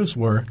all the moves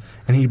were,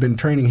 and he'd been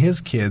training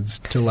his kids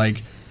to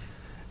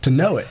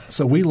know it.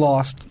 So we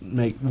lost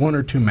one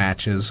or two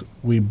matches.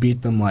 We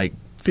beat them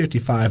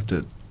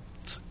 55-3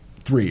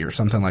 or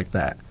something like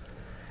that.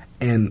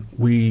 And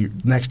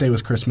next day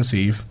was Christmas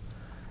Eve,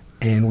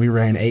 and we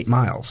ran 8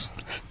 miles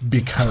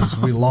because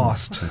we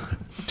lost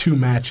 2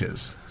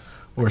 matches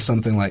or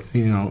something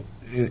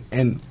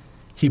and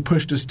he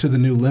pushed us to the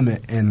new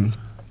limit, and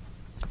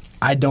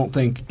I don't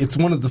think – it's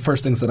one of the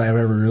first things that I've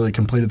ever really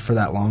completed for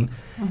that long,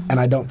 and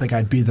I don't think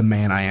I'd be the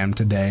man I am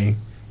today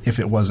if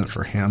it wasn't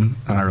for him,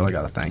 and I really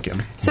got to thank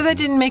him. So that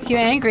didn't make you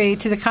angry.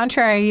 To the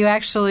contrary, you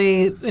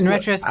actually, in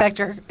retrospect,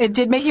 it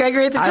did make you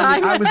angry at the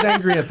time? I was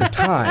angry at the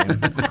time,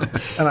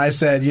 and I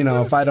said,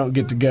 if I don't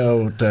get to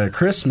go to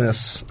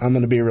Christmas, I'm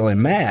going to be really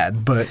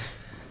mad. But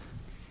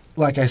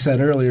like I said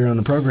earlier on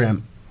the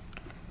program,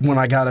 when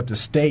I got up to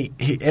state,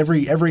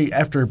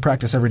 after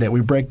practice every day,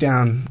 we break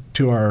down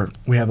to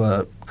we have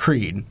a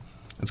creed.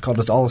 It's called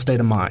 "It's All a State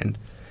of Mind,"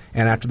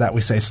 and after that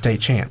we say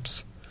 "State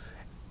Champs."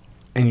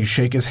 And you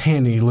shake his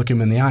hand and you look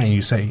him in the eye and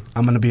you say,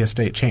 "I'm going to be a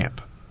state champ."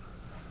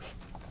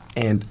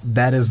 And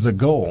that is the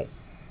goal.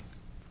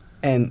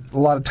 And a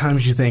lot of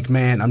times you think,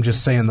 "Man, I'm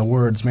just saying the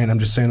words. Man, I'm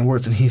just saying the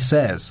words." And he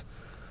says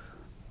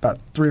about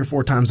 3 or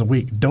 4 times a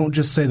week, "Don't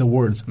just say the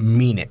words,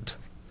 mean it.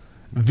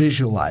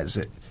 Visualize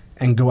it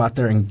and go out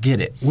there and get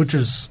it." Which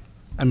is,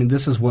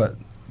 this is what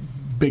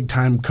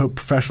big-time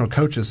professional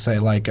coaches say.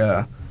 Like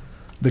the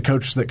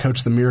coach that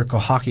coached the Miracle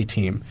hockey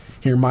team,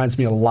 he reminds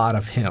me a lot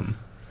of him.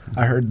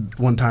 I heard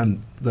one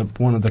time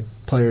one of the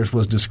players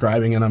was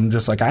describing, and I'm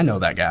just like, I know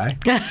that guy.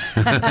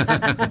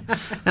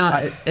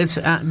 Now,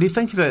 do you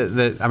think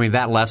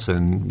that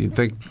lesson? You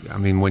think,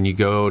 when you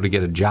go to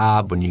get a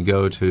job, when you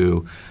go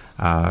to,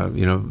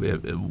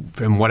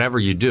 and whatever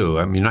you do,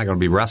 you're not going to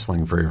be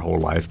wrestling for your whole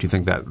life. Do you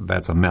think that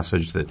that's a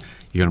message that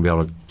you're going to be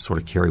able to sort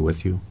of carry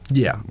with you?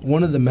 Yeah,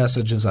 one of the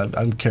messages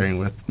I'm carrying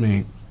with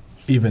me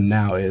even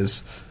now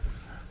is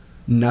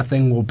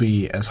nothing will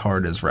be as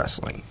hard as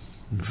wrestling.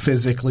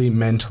 Physically,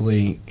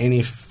 mentally,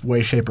 any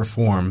way, shape, or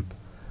form,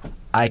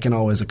 I can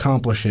always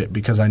accomplish it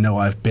because I know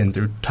I've been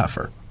through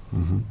tougher.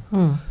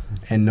 Mm-hmm.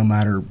 And no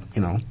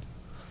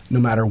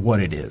matter what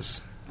it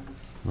is.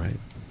 Right.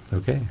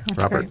 Okay.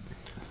 That's Robert?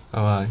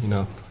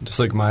 Great. Just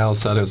like Miles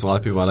said, there's a lot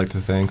of people I like to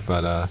thank,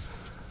 but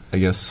I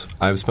guess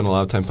I've spent a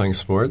lot of time playing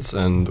sports,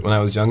 and when I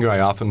was younger,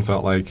 I often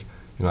felt like,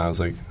 I was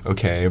like,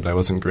 okay, but I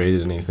wasn't great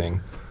at anything.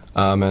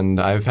 And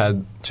I've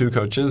had 2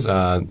 coaches.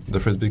 The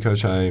Frisbee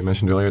coach I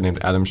mentioned earlier named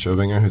Adam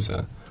Schobinger, who's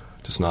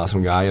just an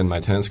awesome guy, and my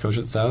tennis coach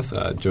at South,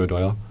 Joe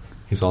Doyle.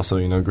 He's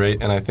also,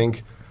 great. And I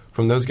think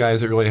from those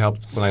guys, it really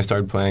helped when I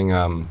started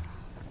playing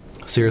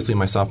seriously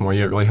my sophomore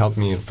year. It really helped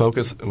me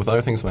focus with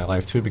other things in my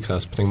life, too, because I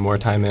was putting more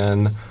time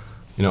in,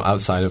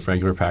 outside of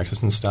regular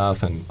practice and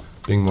stuff, and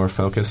being more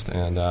focused.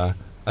 And I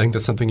think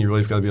that's something you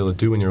really got to be able to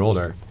do when you're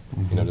older.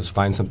 Mm-hmm. Just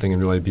find something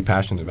and really be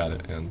passionate about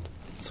it, and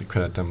so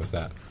credit them with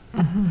that.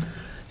 Mm-hmm.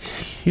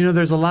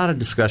 There's a lot of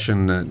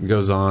discussion that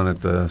goes on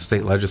at the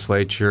state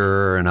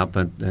legislature and up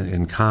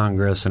in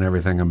Congress and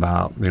everything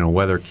about,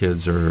 whether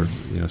kids or,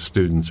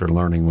 students are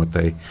learning what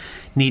they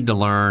need to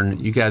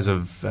learn. You guys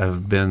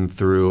have been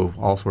through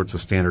all sorts of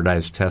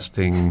standardized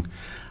testing.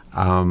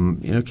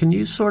 Can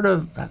you sort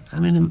of,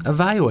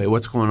 evaluate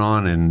what's going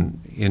on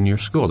in your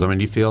schools? Do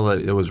you feel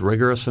that it was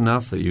rigorous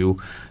enough, that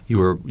you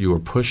were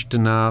pushed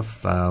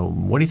enough?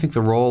 What do you think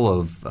the role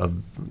of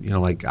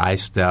like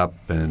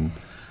I-STEP and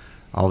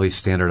all these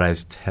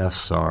standardized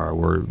tests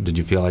are? Did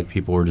you feel like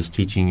people were just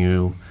teaching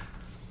you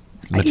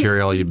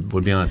material you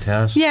would be on a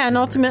test? Yeah, and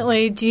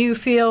ultimately, do you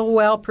feel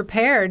well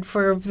prepared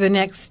for the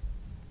next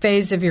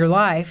phase of your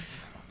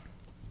life?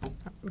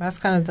 That's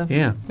kind of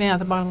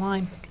the bottom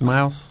line.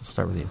 Miles, let's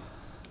start with you.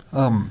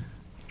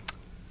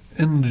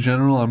 In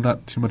general, I'm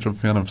not too much of a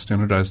fan of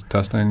standardized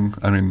testing.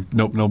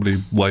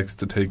 Nobody likes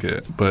to take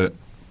it, but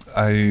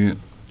in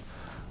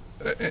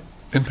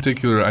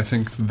particular, I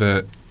think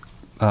that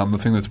the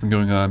thing that's been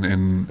going on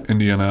in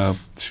Indiana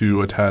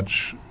to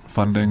attach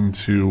funding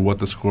to what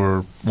the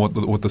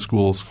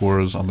school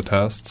scores on the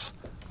tests,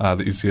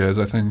 the ECAs,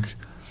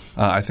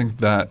 I think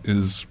that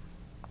is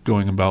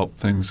going about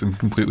things in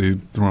completely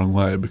the wrong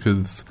way,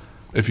 because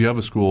if you have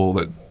a school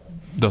that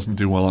doesn't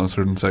do well in a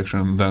certain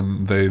section,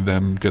 then they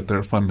get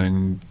their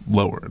funding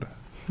lowered,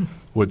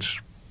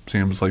 which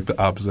seems like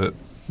the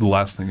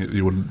last thing that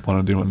you would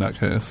want to do in that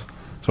case.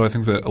 So I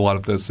think that a lot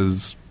of this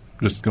is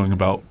just going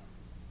about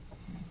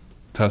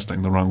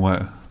testing the wrong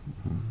way.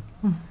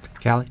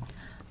 Callie?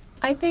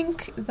 I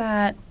think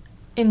that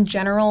in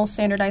general,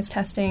 standardized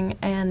testing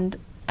and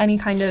any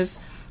kind of,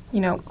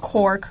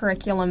 core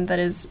curriculum that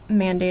is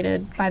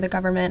mandated by the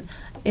government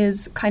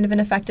is kind of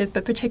ineffective,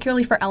 but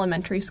particularly for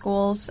elementary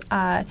schools,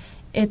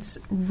 it's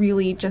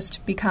really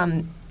just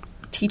become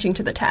teaching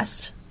to the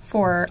test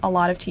for a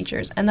lot of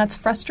teachers. And that's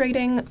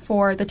frustrating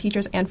for the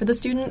teachers and for the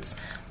students,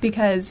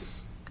 because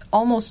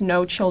almost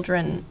no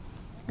children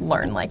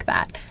learn like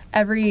that.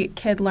 Every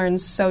kid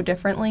learns so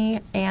differently,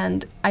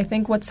 and I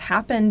think what's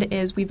happened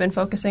is we've been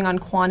focusing on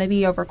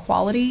quantity over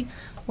quality.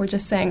 We're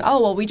just saying,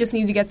 oh, well, we just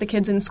need to get the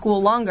kids in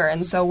school longer,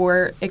 and so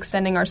we're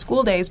extending our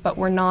school days, but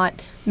we're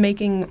not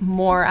making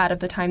more out of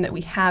the time that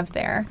we have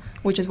there,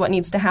 which is what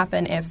needs to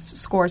happen if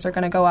scores are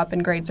going to go up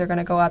and grades are going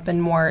to go up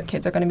and more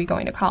kids are going to be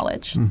going to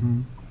college.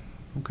 Mm-hmm.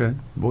 Okay.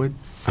 Boyd?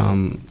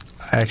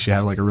 I actually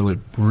have like a really,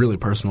 really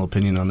personal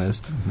opinion on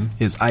this,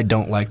 is I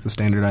don't like the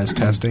standardized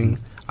testing.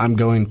 I'm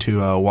going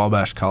to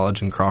Wabash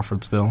College in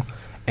Crawfordsville,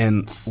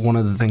 and one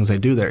of the things they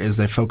do there is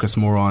they focus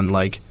more on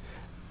like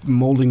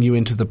molding you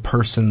into the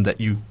person that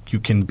you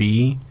can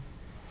be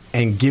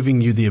and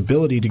giving you the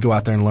ability to go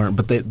out there and learn,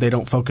 but they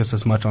don't focus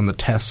as much on the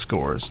test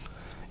scores.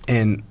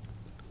 And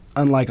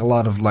unlike a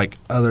lot of like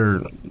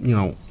other,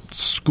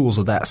 schools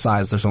of that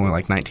size, there's only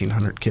like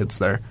 1,900 kids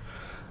there.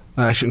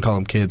 I shouldn't call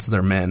them kids,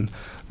 they're men.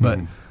 But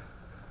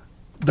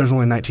there's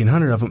only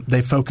 1,900 of them.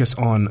 They focus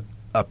on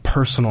a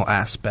personal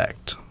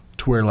aspect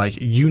to where like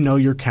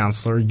your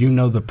counselor,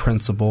 the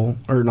principal,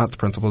 or not the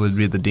principal, it'd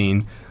be the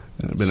dean.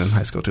 I've been in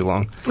high school too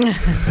long.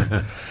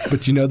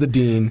 But the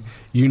dean,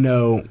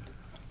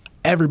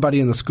 everybody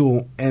in the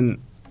school. And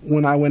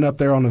when I went up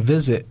there on a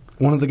visit,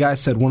 one of the guys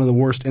said one of the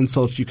worst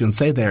insults you can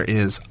say there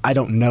is, I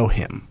don't know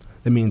him.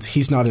 That means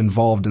he's not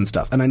involved in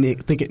stuff. And I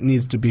think it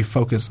needs to be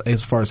focused,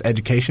 as far as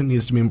education,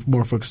 needs to be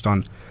more focused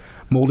on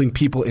molding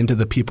people into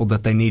the people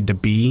that they need to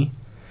be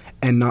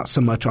and not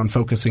so much on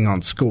focusing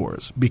on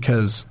scores.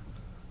 Because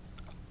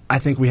I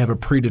think we have a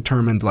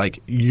predetermined,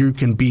 like, you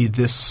can be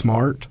this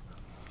smart.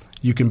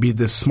 You can be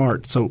this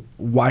smart. So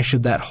why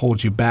should that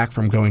hold you back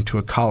from going to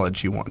a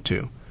college you want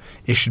to?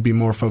 It should be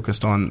more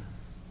focused on,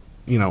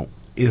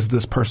 is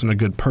this person a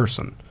good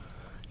person?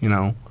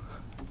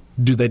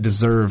 Do they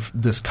deserve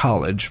this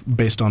college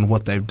based on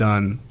what they've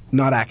done,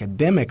 not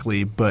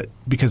academically, but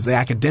because the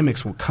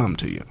academics will come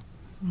to you.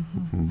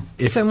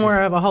 Mm-hmm. So more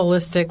of a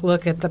holistic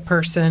look at the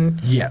person.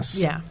 Yes.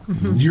 Yeah.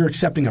 Mm-hmm. You're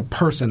accepting a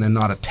person and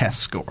not a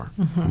test score.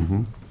 Mm-hmm.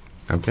 Mm-hmm.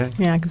 Okay.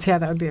 Yeah, I can see how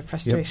that would be a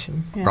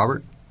frustration. Yep. Yeah.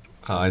 Robert?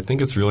 I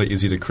think it's really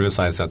easy to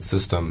criticize that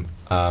system.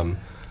 I'm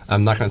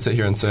not going to sit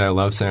here and say I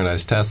love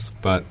standardized tests,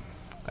 but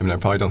I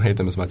probably don't hate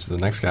them as much as the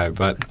next guy.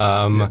 But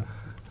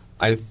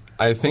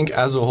I think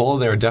as a whole,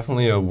 they're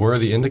definitely a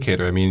worthy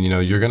indicator.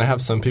 You're going to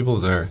have some people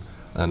that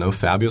are,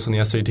 fabulous on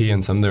the SAT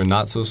and some that are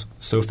not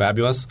so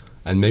fabulous,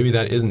 and maybe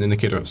that is an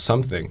indicator of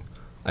something.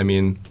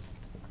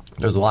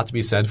 There's a lot to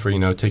be said for,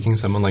 taking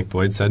someone like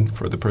Boyd said,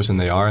 for the person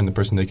they are and the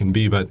person they can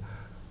be, but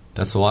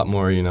that's a lot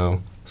more,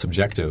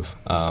 subjective.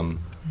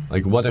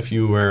 Like, what if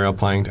you were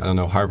applying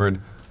to,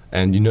 Harvard,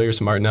 and you're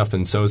smart enough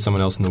and so is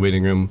someone else in the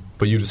waiting room,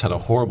 but you just had a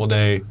horrible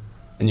day,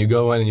 and you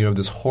go in and you have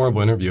this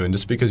horrible interview, and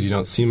just because you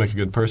don't seem like a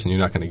good person, you're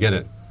not going to get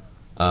it.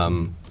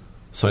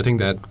 So I think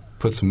that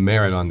puts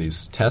merit on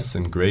these tests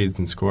and grades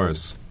and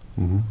scores,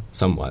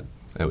 somewhat,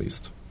 at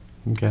least.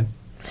 Okay.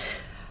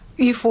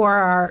 You four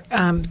are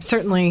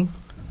certainly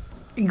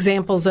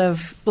examples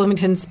of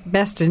Bloomington's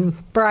best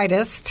and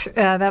brightest.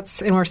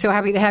 And we're so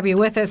happy to have you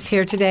with us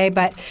here today.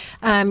 But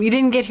you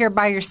didn't get here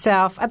by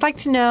yourself. I'd like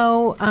to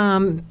know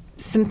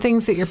some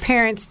things that your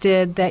parents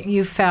did that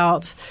you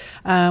felt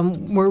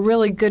were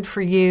really good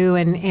for you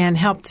and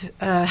helped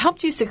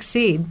you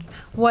succeed.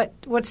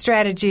 What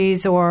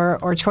strategies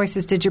or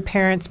choices did your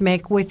parents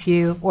make with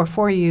you or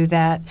for you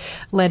that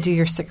led to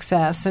your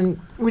success? And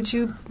would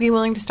you be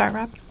willing to start,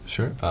 Rob?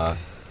 Sure.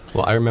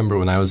 Well, I remember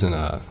when I was in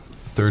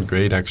third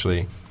grade,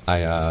 actually,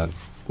 I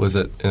was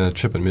in a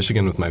trip in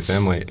Michigan with my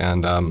family,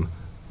 and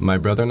my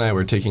brother and I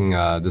were taking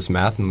this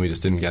math, and we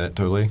just didn't get it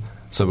totally.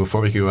 So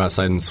before we could go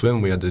outside and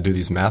swim, we had to do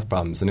these math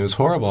problems, and it was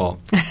horrible.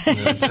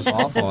 It was just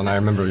awful. And I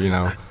remember,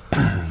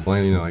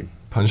 wanting to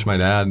punch my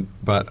dad.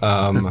 But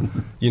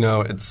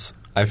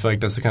I feel like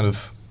that's the kind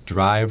of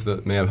drive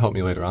that may have helped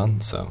me later on.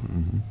 So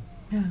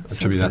I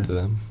attribute that to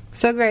them.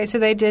 So great. So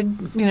they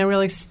did,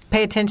 really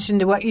pay attention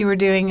to what you were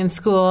doing in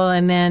school,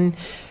 and then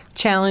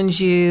challenge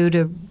you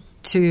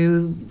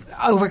to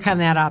overcome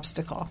that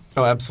obstacle.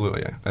 Oh,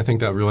 absolutely. I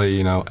think that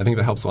really, I think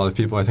that helps a lot of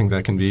people. I think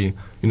that can be,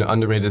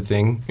 underrated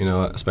thing,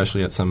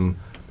 especially at some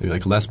maybe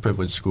less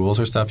privileged schools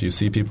or stuff. You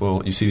see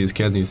these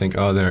kids and you think,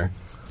 oh, they're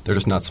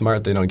just not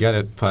smart, they don't get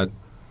it, but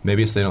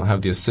maybe it's they don't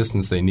have the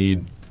assistance they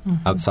need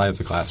outside of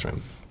the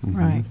classroom.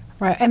 Right.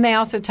 And they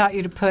also taught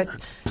you to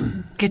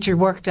get your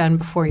work done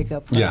before you go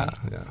play. Yeah.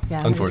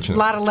 Unfortunately. A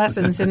lot of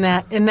lessons in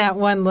that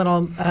one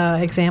little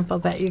example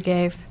that you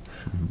gave.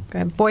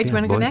 Boyd, do you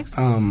want to go next?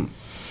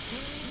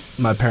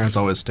 My parents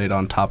always stayed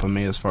on top of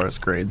me as far as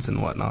grades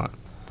and whatnot,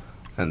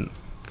 and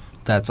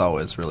that's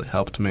always really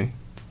helped me.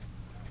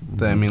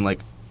 It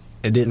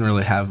didn't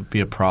really be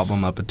a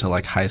problem up until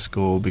high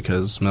school,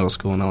 because middle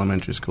school and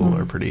elementary school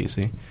are pretty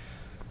easy.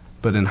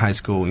 But in high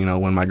school,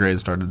 when my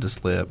grades started to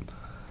slip,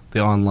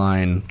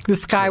 online. The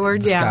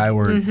Skyward, yeah.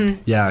 Skyward.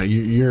 Mm-hmm. Yeah,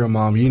 you're a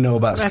mom. You know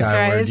about That's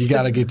Skyward. right. You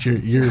got to get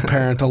your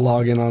parental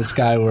login on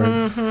Skyward.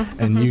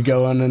 And you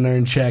go in there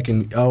and check,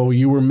 and, oh,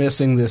 you were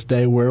missing this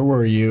day. Where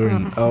were you?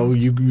 And, oh,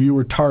 you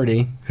were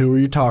tardy. Who were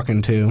you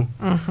talking to?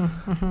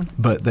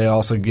 But they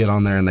also get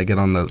on there, and they get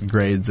on the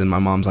grades, and my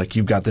mom's like,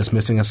 you've got this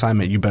missing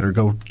assignment. You better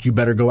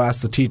go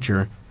ask the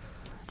teacher.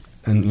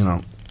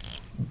 And,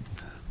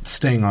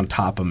 staying on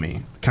top of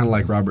me. Kind of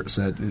like Robert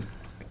said,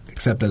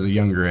 except at a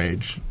younger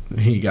age.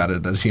 He got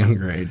it at a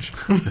younger age.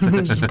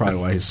 Which is probably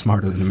why he's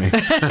smarter than me.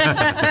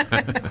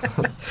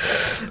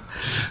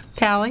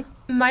 Callie?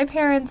 My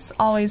parents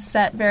always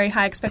set very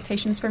high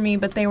expectations for me,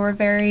 but they were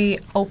very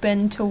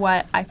open to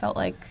what I felt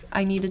like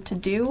I needed to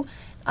do.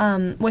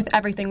 With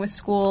everything, with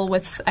school,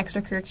 with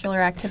extracurricular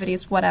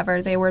activities,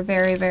 whatever. They were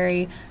very,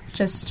 very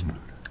just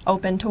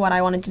open to what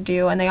I wanted to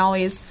do, and they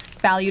always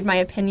valued my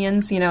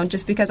opinions.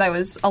 Just because I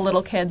was a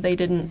little kid, they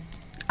didn't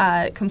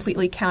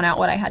completely count out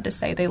what I had to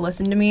say. They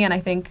listened to me, and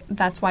I think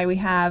that's why we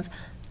have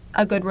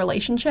a good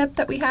relationship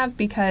that we have,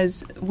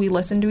 because we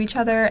listen to each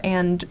other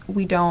and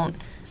we don't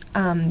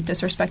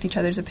disrespect each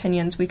other's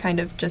opinions. We kind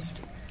of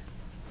just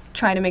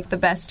try to make the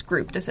best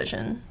group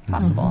decision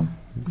possible.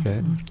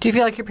 Okay. Do you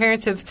feel like your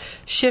parents have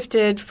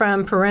shifted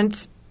from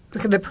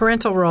the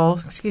parental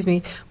role,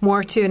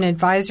 more to an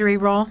advisory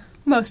role?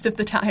 Most of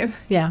the time.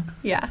 Yeah.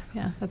 Yeah.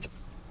 That's.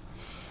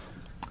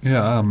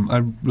 Yeah,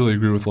 I really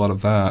agree with a lot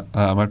of that.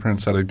 My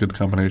parents had a good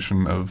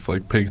combination of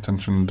paying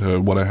attention to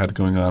what I had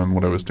going on and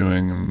what I was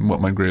doing and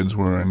what my grades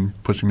were and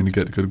pushing me to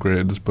get good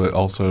grades, but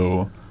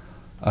also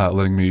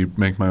letting me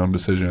make my own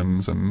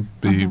decisions and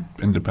be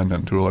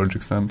independent to a large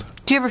extent.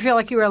 Do you ever feel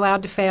like you were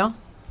allowed to fail?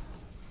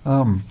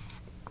 I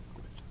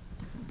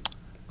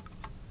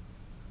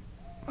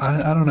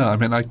don't know. I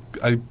mean,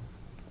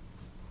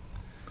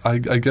 I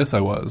guess I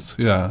was.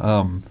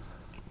 Yeah.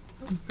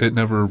 It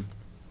never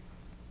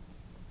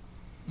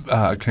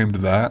came to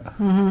that,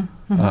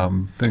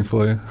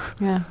 thankfully.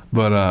 Yeah.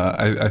 But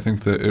I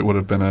think that it would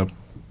have been a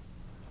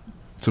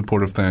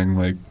supportive thing.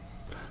 Like,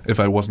 if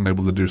I wasn't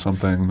able to do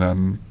something,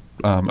 then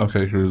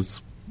okay,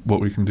 here's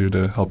what we can do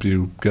to help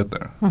you get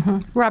there.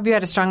 Rob, you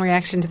had a strong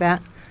reaction to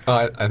that.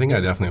 Oh, I think I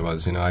definitely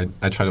was. I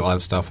tried a lot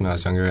of stuff when I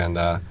was younger, and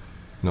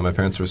my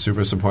parents were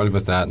super supportive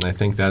with that, and I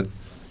think that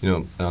I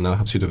don't know,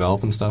 helps you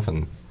develop and stuff,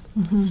 and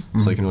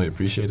so I can really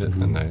appreciate it,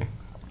 and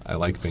I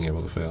like being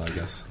able to fail, I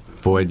guess.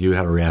 Boyd, you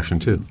had a reaction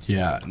too.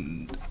 Yeah,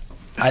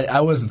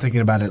 I wasn't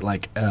thinking about it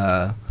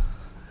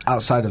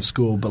outside of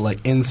school, but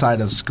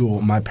inside of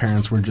school, my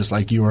parents were just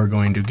like, you are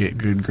going to get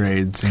good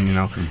grades,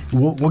 and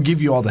we'll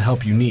give you all the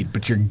help you need,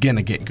 but you're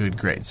gonna get good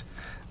grades.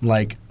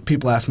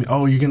 People ask me,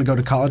 oh, you're gonna go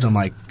to college? I'm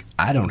like,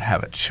 I don't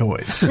have a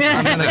choice.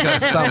 I'm gonna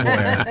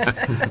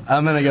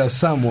go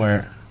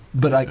somewhere.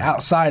 But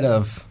outside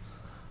of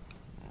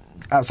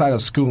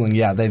schooling,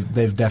 yeah,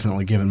 they've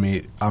definitely given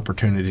me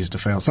opportunities to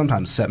fail.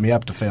 Sometimes set me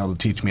up to fail to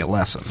teach me a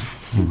lesson.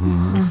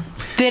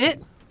 Did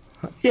it?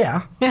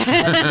 Yeah.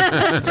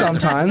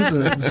 Sometimes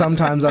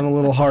I'm a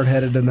little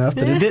hard-headed enough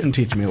that it didn't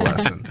teach me a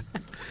lesson.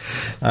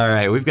 All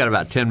right, we've got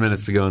about 10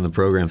 minutes to go in the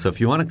program. So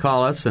if you want to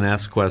call us and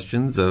ask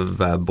questions of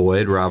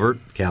Boyd, Robert,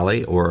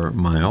 Callie, or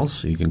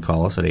Miles, you can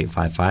call us at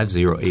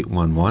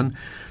 855-0811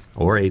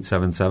 or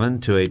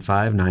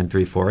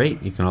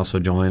 877-285-9348. You can also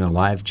join a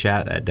live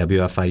chat at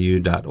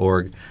wfiu.org/Noon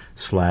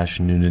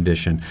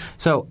Edition.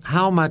 So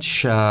how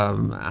much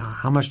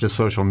does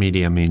social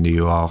media mean to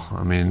you all?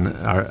 I mean,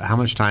 how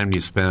much time do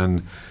you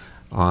spend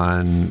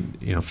on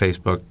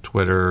Facebook,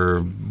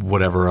 Twitter,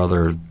 whatever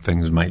other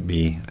things might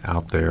be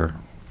out there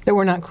that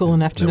we're not cool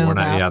enough to know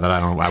about? Yeah, that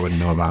I wouldn't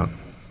know about.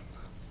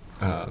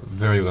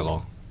 Very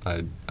little.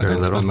 I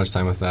don't spend much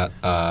time with that.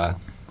 I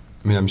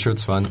mean, I'm sure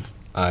it's fun.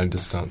 I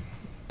just don't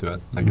do it,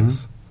 I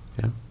guess.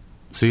 Yeah.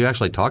 So you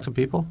actually talk to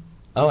people?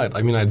 Oh,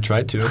 I mean, I'd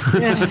try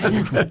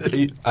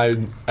to.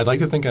 I'd like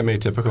to think I'm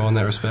atypical in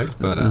that respect,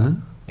 but...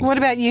 What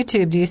about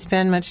YouTube? Do you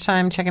spend much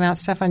time checking out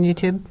stuff on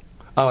YouTube?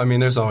 Oh, I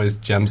mean, there's always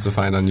gems to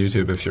find on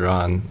YouTube if you're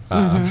on.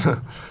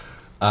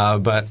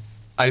 But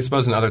I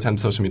suppose in other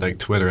times social media, like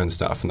Twitter and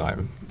stuff, no,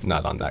 I'm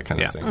not on that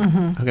kind of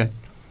thing. Okay.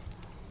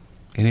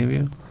 Any of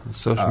you? Is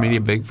social media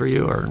big for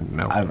you or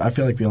no? I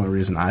feel like the only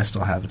reason I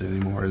still have it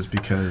anymore is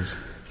because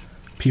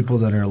people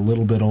that are a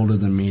little bit older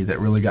than me that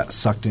really got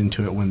sucked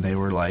into it when they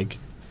were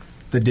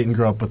that didn't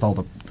grow up with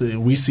all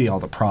we see all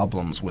the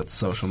problems with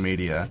social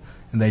media,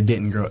 and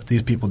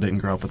these people didn't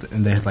grow up with it,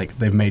 and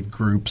they've made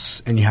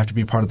groups, and you have to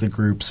be part of the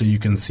group so you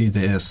can see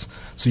this,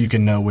 so you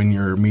can know when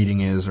your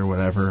meeting is or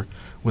whatever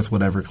with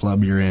whatever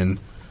club you're in.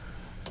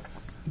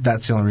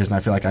 That's the only reason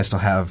I feel like I still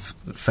have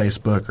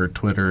Facebook or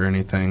Twitter or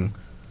anything.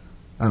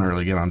 I don't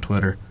really get on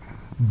Twitter,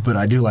 but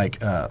I do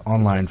like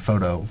online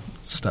photo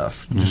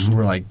stuff, just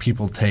where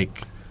people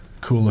take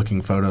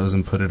cool-looking photos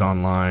and put it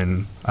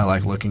online. I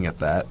like looking at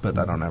that, but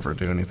I don't ever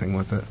do anything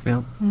with it.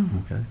 Yeah.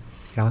 Okay.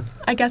 Kelly?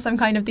 I guess I'm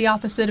kind of the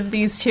opposite of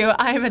these two.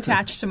 I'm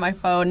attached to my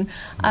phone,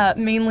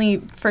 mainly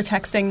for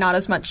texting, not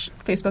as much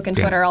Facebook and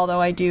Twitter,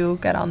 although I do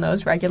get on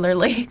those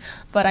regularly.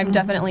 But I'm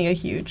definitely a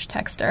huge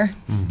texter.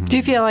 Do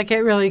you feel like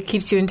it really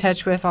keeps you in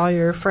touch with all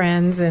your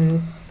friends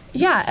and...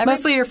 Yeah.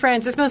 Mostly your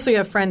friends. It's mostly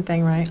a friend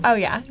thing, right? Oh,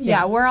 yeah.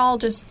 Yeah, we're all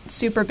just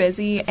super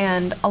busy,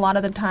 and a lot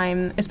of the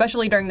time,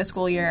 especially during the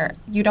school year,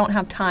 you don't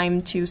have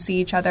time to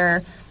see each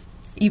other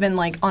even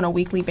like on a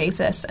weekly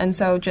basis. And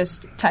so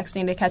just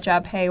texting to catch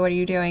up, hey, what are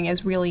you doing,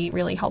 is really,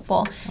 really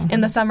helpful. In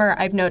the summer,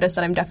 I've noticed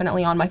that I'm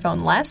definitely on my phone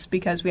less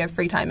because we have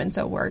free time, and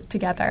so we're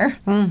together.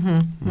 Yeah,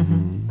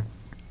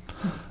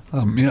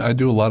 I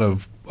do a lot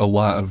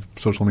of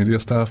social media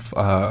stuff,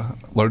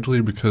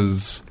 largely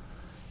because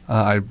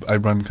I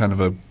run kind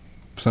of a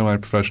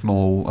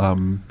semi-professional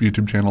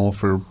YouTube channel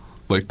for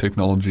like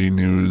technology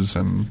news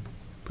and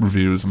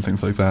reviews and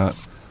things like that.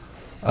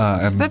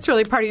 And so that's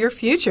really part of your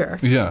future.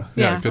 Yeah,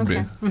 it could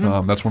be.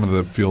 That's one of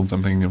the fields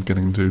I'm thinking of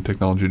getting into,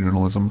 technology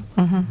journalism.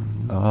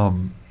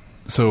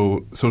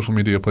 So social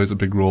media plays a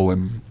big role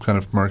in kind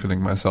of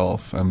marketing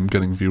myself and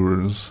getting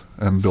viewers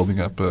and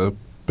building up a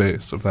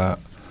base of that.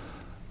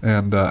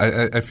 And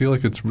I feel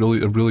like it's a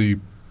really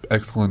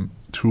excellent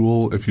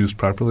tool if used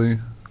properly.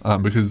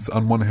 Because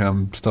on one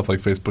hand, stuff like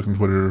Facebook and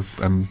Twitter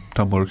and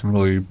Tumblr can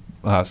really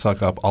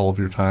suck up all of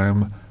your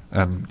time,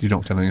 and you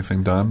don't get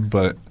anything done.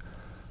 But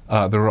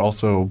there are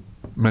also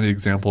many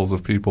examples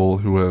of people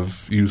who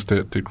have used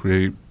it to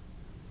create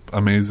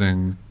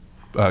amazing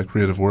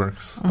creative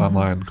works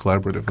online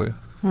collaboratively.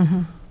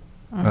 And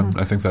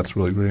I think that's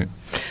really great.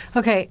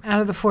 Okay,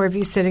 out of the four of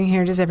you sitting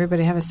here, does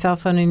everybody have a cell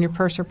phone in your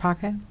purse or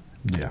pocket?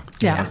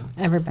 Yeah,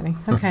 everybody.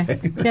 Okay.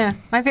 Yeah.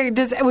 I figured.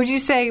 Would you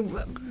say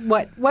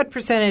what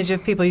percentage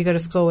of people you go to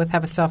school with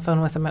have a cell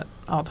phone with them at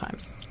all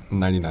times?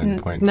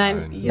 99.9.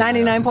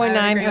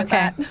 99.9.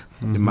 Okay.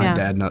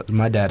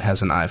 My dad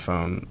has an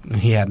iPhone.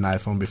 He had an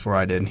iPhone before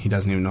I did. And he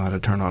doesn't even know how to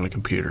turn on a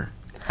computer.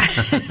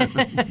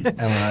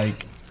 And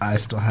I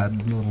still had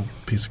a little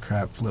piece of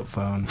crap flip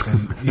phone.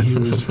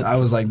 And I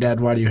was like, Dad,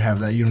 why do you have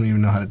that? You don't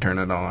even know how to turn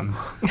it on.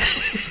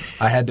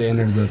 I had to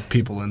enter the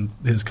people and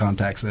his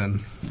contacts in.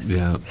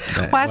 Yeah.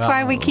 Well, that's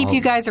why we keep you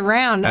guys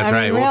around. That's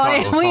right. We'll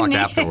talk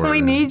afterward.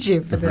 We need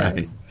you for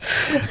this.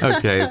 Right.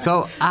 Okay.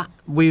 So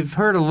we've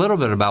heard a little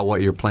bit about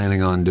what you're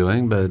planning on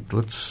doing, but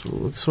let's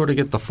sort of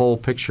get the full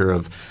picture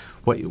of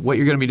what you're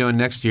going to be doing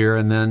next year,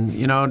 and then,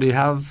 do you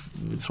have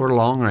sort of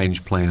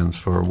long-range plans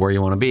for where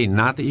you want to be?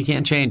 Not that you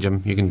can't change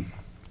them. You can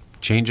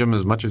change them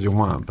as much as you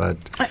want, but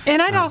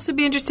and I'd also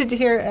be interested to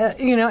hear,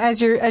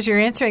 as you're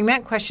answering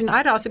that question,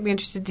 I'd also be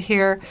interested to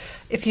hear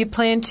if you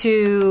plan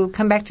to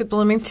come back to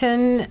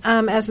Bloomington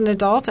as an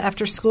adult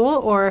after school,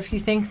 or if you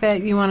think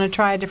that you want to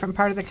try a different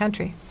part of the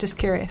country. Just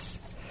curious.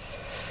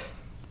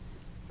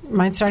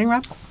 Mind starting,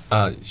 Rob?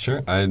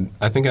 Sure.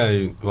 I think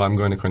I'm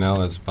going to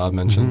Cornell, as Bob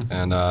mentioned,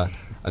 and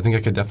I think I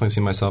could definitely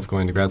see myself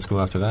going to grad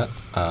school after that,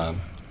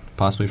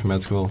 possibly for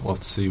med school. We'll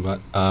have to see what.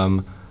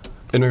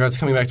 In regards to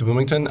coming back to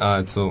Bloomington,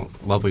 it's a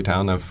lovely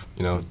town. I've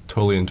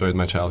totally enjoyed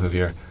my childhood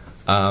here,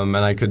 and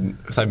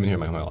because I've been here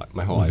my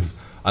whole life,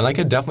 and I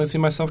could definitely see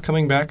myself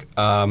coming back.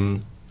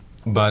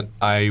 But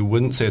I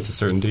wouldn't say it's a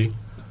certainty.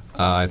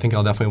 I think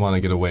I'll definitely want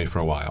to get away for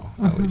a while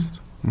at least.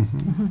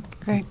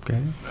 Great.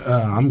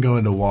 I'm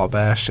going to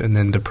Wabash and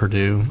then to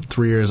Purdue.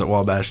 3 years at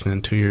Wabash and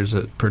then 2 years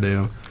at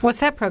Purdue. What's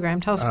that program?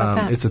 Tell us about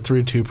that. It's a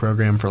 3-2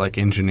 program for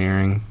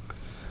engineering.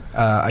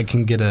 I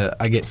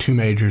get 2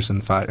 majors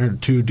in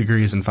 2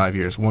 degrees in 5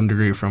 years. 1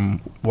 degree from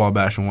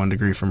Wabash and 1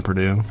 degree from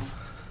Purdue.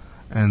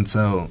 And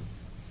so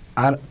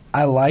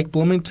I like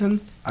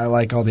Bloomington. I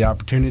like all the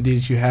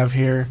opportunities you have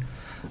here,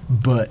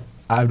 but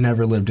I've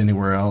never lived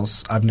anywhere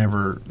else. I've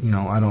never,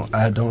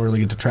 I don't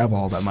really get to travel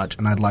all that much,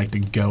 and I'd like to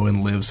go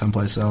and live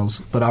someplace else,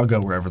 but I'll go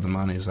wherever the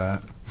money's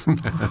at.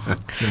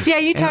 Yeah,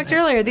 you talked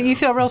earlier that you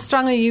feel real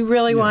strongly you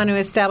really want to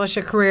establish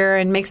a career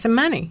and make some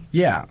money.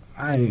 Yeah.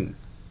 What are you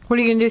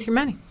going to do with your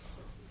money?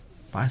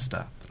 Buy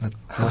stuff.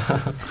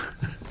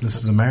 This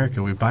is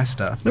America. We buy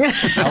stuff.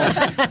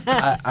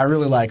 I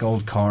really like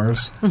old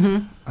cars.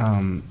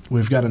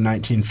 We've got a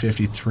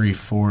 1953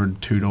 Ford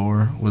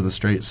 2-door with a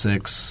straight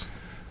 6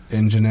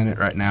 engine in it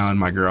right now in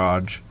my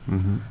garage.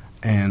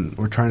 And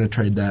we're trying to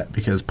trade that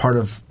because part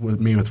of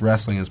with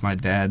wrestling is my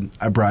dad.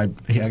 I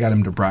got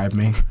him to bribe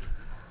me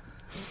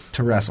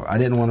to wrestle. I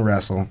didn't want to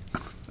wrestle.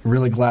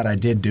 Really glad I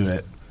did do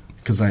it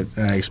because I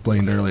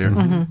explained earlier.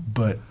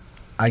 But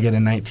I get a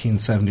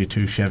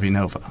 1972 Chevy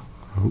Nova,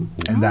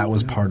 and that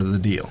was part of the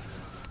deal.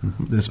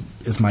 This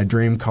is my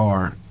dream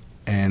car,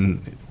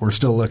 and we're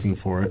still looking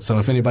for it. So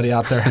if anybody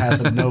out there has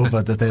a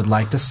Nova that they'd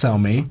like to sell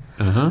me,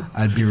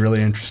 I'd be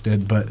really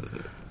interested. But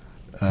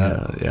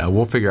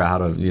we'll figure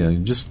out how to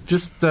just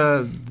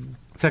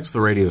text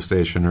the radio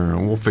station, or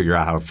we'll figure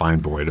out how to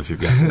find Boyd if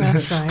you've got it.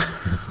 That's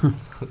right.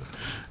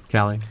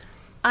 Callie?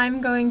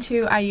 I'm going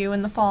to IU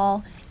in the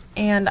fall,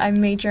 and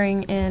I'm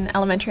majoring in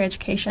elementary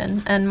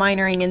education and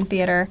minoring in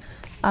theater.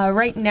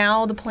 Right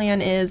now, the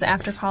plan is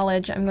after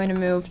college, I'm going to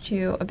move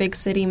to a big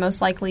city,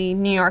 most likely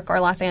New York or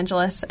Los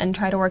Angeles, and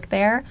try to work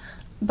there.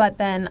 but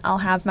then I'll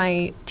have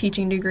my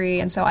teaching degree,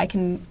 and so I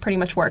can pretty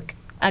much work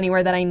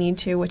anywhere that I need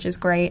to, which is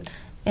great.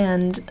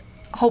 And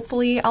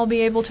hopefully I'll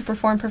be able to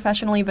perform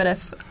professionally, but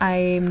if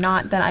I'm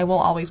not, then I will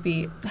always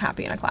be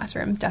happy in a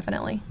classroom,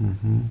 definitely.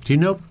 Mm-hmm. Do you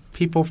know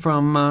people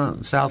from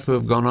South who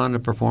have gone on to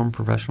perform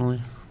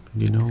professionally?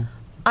 Do you know?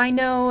 I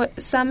know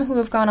some who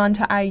have gone on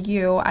to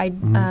IU.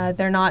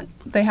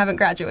 They haven't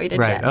graduated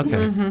yet. Right,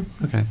 okay.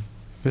 Okay,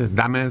 good.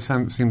 I mean, it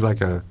seems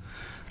like a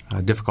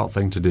difficult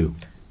thing to do.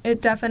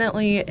 It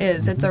definitely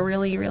is. It's a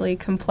really, really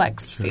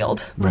complex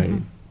field.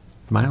 Right.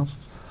 Miles?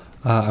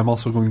 I'm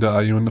also going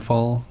to IU in the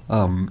fall.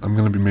 I'm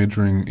going to be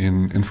majoring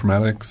in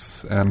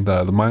informatics, and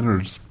the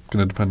minor is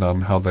going to depend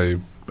on how they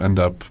end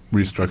up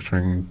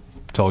restructuring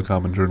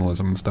telecom and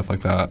journalism and stuff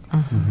like that.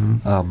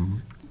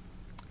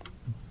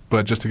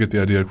 But just to get the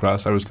idea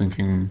across, I was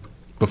thinking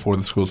before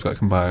the schools got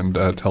combined,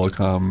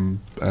 telecom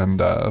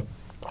and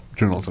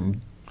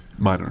journalism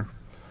minor.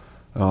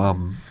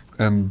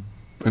 And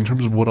in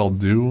terms of what I'll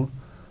do,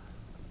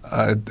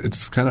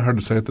 it's kind of hard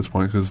to say at this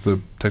point because the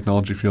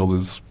technology field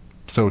is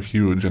so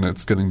huge and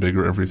it's getting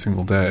bigger every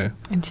single day.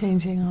 And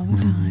changing all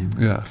the time.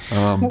 Yeah.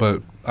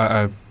 But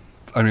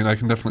I mean, I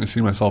can definitely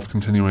see myself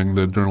continuing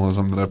the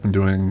journalism that I've been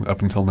doing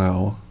up until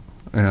now.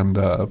 And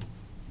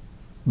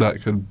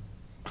that could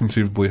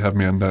conceivably have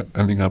me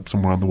ending up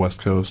somewhere on the West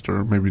Coast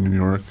or maybe New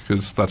York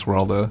because that's where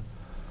all the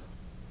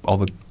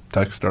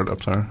tech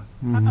startups are.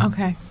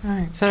 Okay, all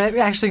right. So it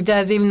actually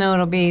does, even though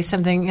it'll be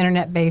something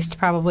internet-based,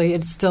 probably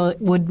it still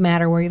would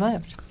matter where you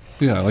lived.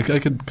 Yeah, like I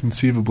could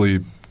conceivably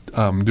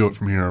do it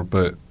from here,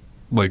 but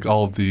like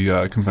all of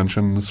the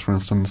conventions, for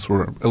instance,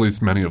 or at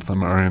least many of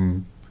them are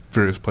in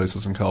various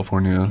places in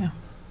California.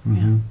 Yeah.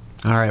 Mm-hmm.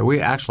 All right,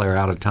 we actually are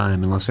out of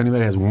time. Unless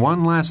anybody has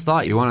one last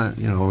thought you want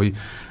to,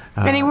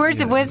 any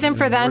words of wisdom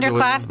for the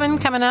underclassmen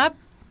coming up?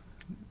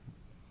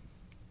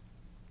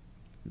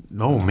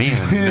 Oh,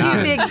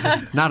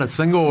 man. Not a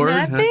single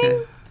word.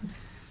 Nothing?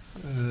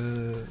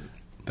 Okay.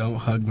 Don't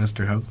hug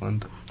Mr.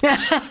 Hoagland.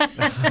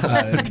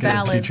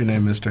 Valid. A teacher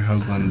named Mr.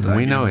 Hoagland.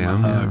 We know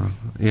him.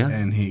 Yeah.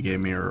 And he gave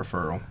me a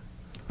referral.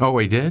 Oh,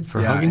 he did?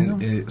 For hugging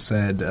him? It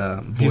said...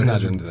 he's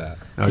not into that.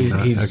 Oh, he's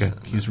not? Okay.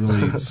 He's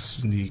really...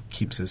 he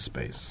keeps his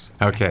space.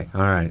 Okay.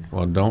 All right.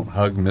 Well, don't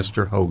hug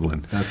Mr.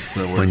 Hoagland. That's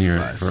the word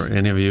advice. For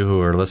any of you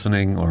who are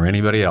listening or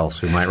anybody else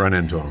who might run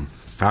into him.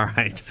 All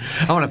right.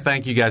 I want to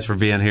thank you guys for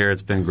being here.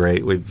 It's been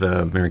great.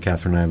 Mary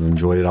Catherine and I have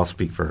enjoyed it. I'll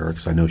speak for her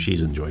because I know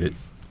she's enjoyed it.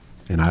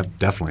 And I've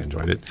definitely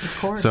enjoyed it. Of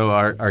course. So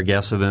our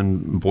guests have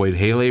been Boyd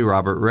Haley,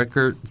 Robert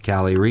Rickert,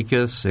 Callie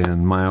Rikas,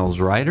 and Miles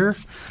Ryder.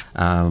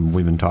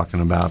 We've been talking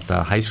about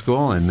high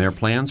school and their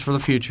plans for the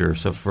future.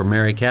 So for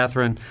Mary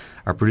Catherine,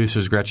 our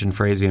producers Gretchen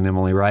Frazee and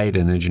Emily Wright,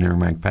 and engineer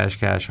Mike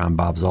Pashkash, I'm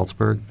Bob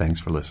Zaltzberg. Thanks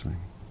for listening.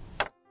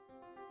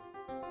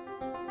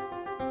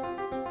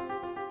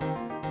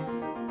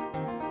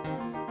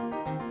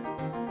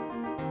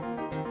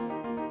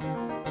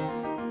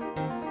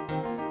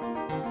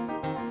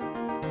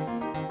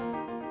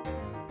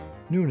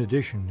 Noon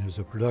Edition is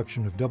a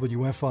production of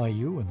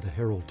WFIU and the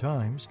Herald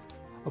Times.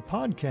 A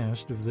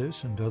podcast of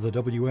this and other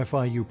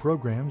WFIU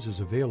programs is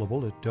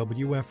available at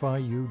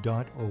wfiu.org.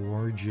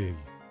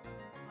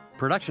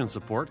 Production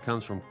support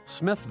comes from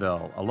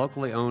Smithville, a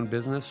locally owned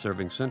business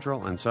serving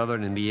central and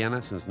southern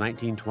Indiana since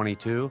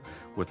 1922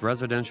 with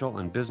residential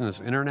and business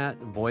internet,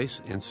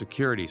 voice, and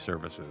security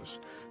services.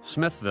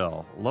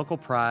 Smithville, local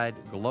pride,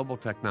 global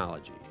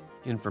technology.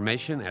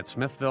 Information at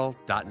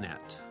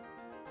smithville.net.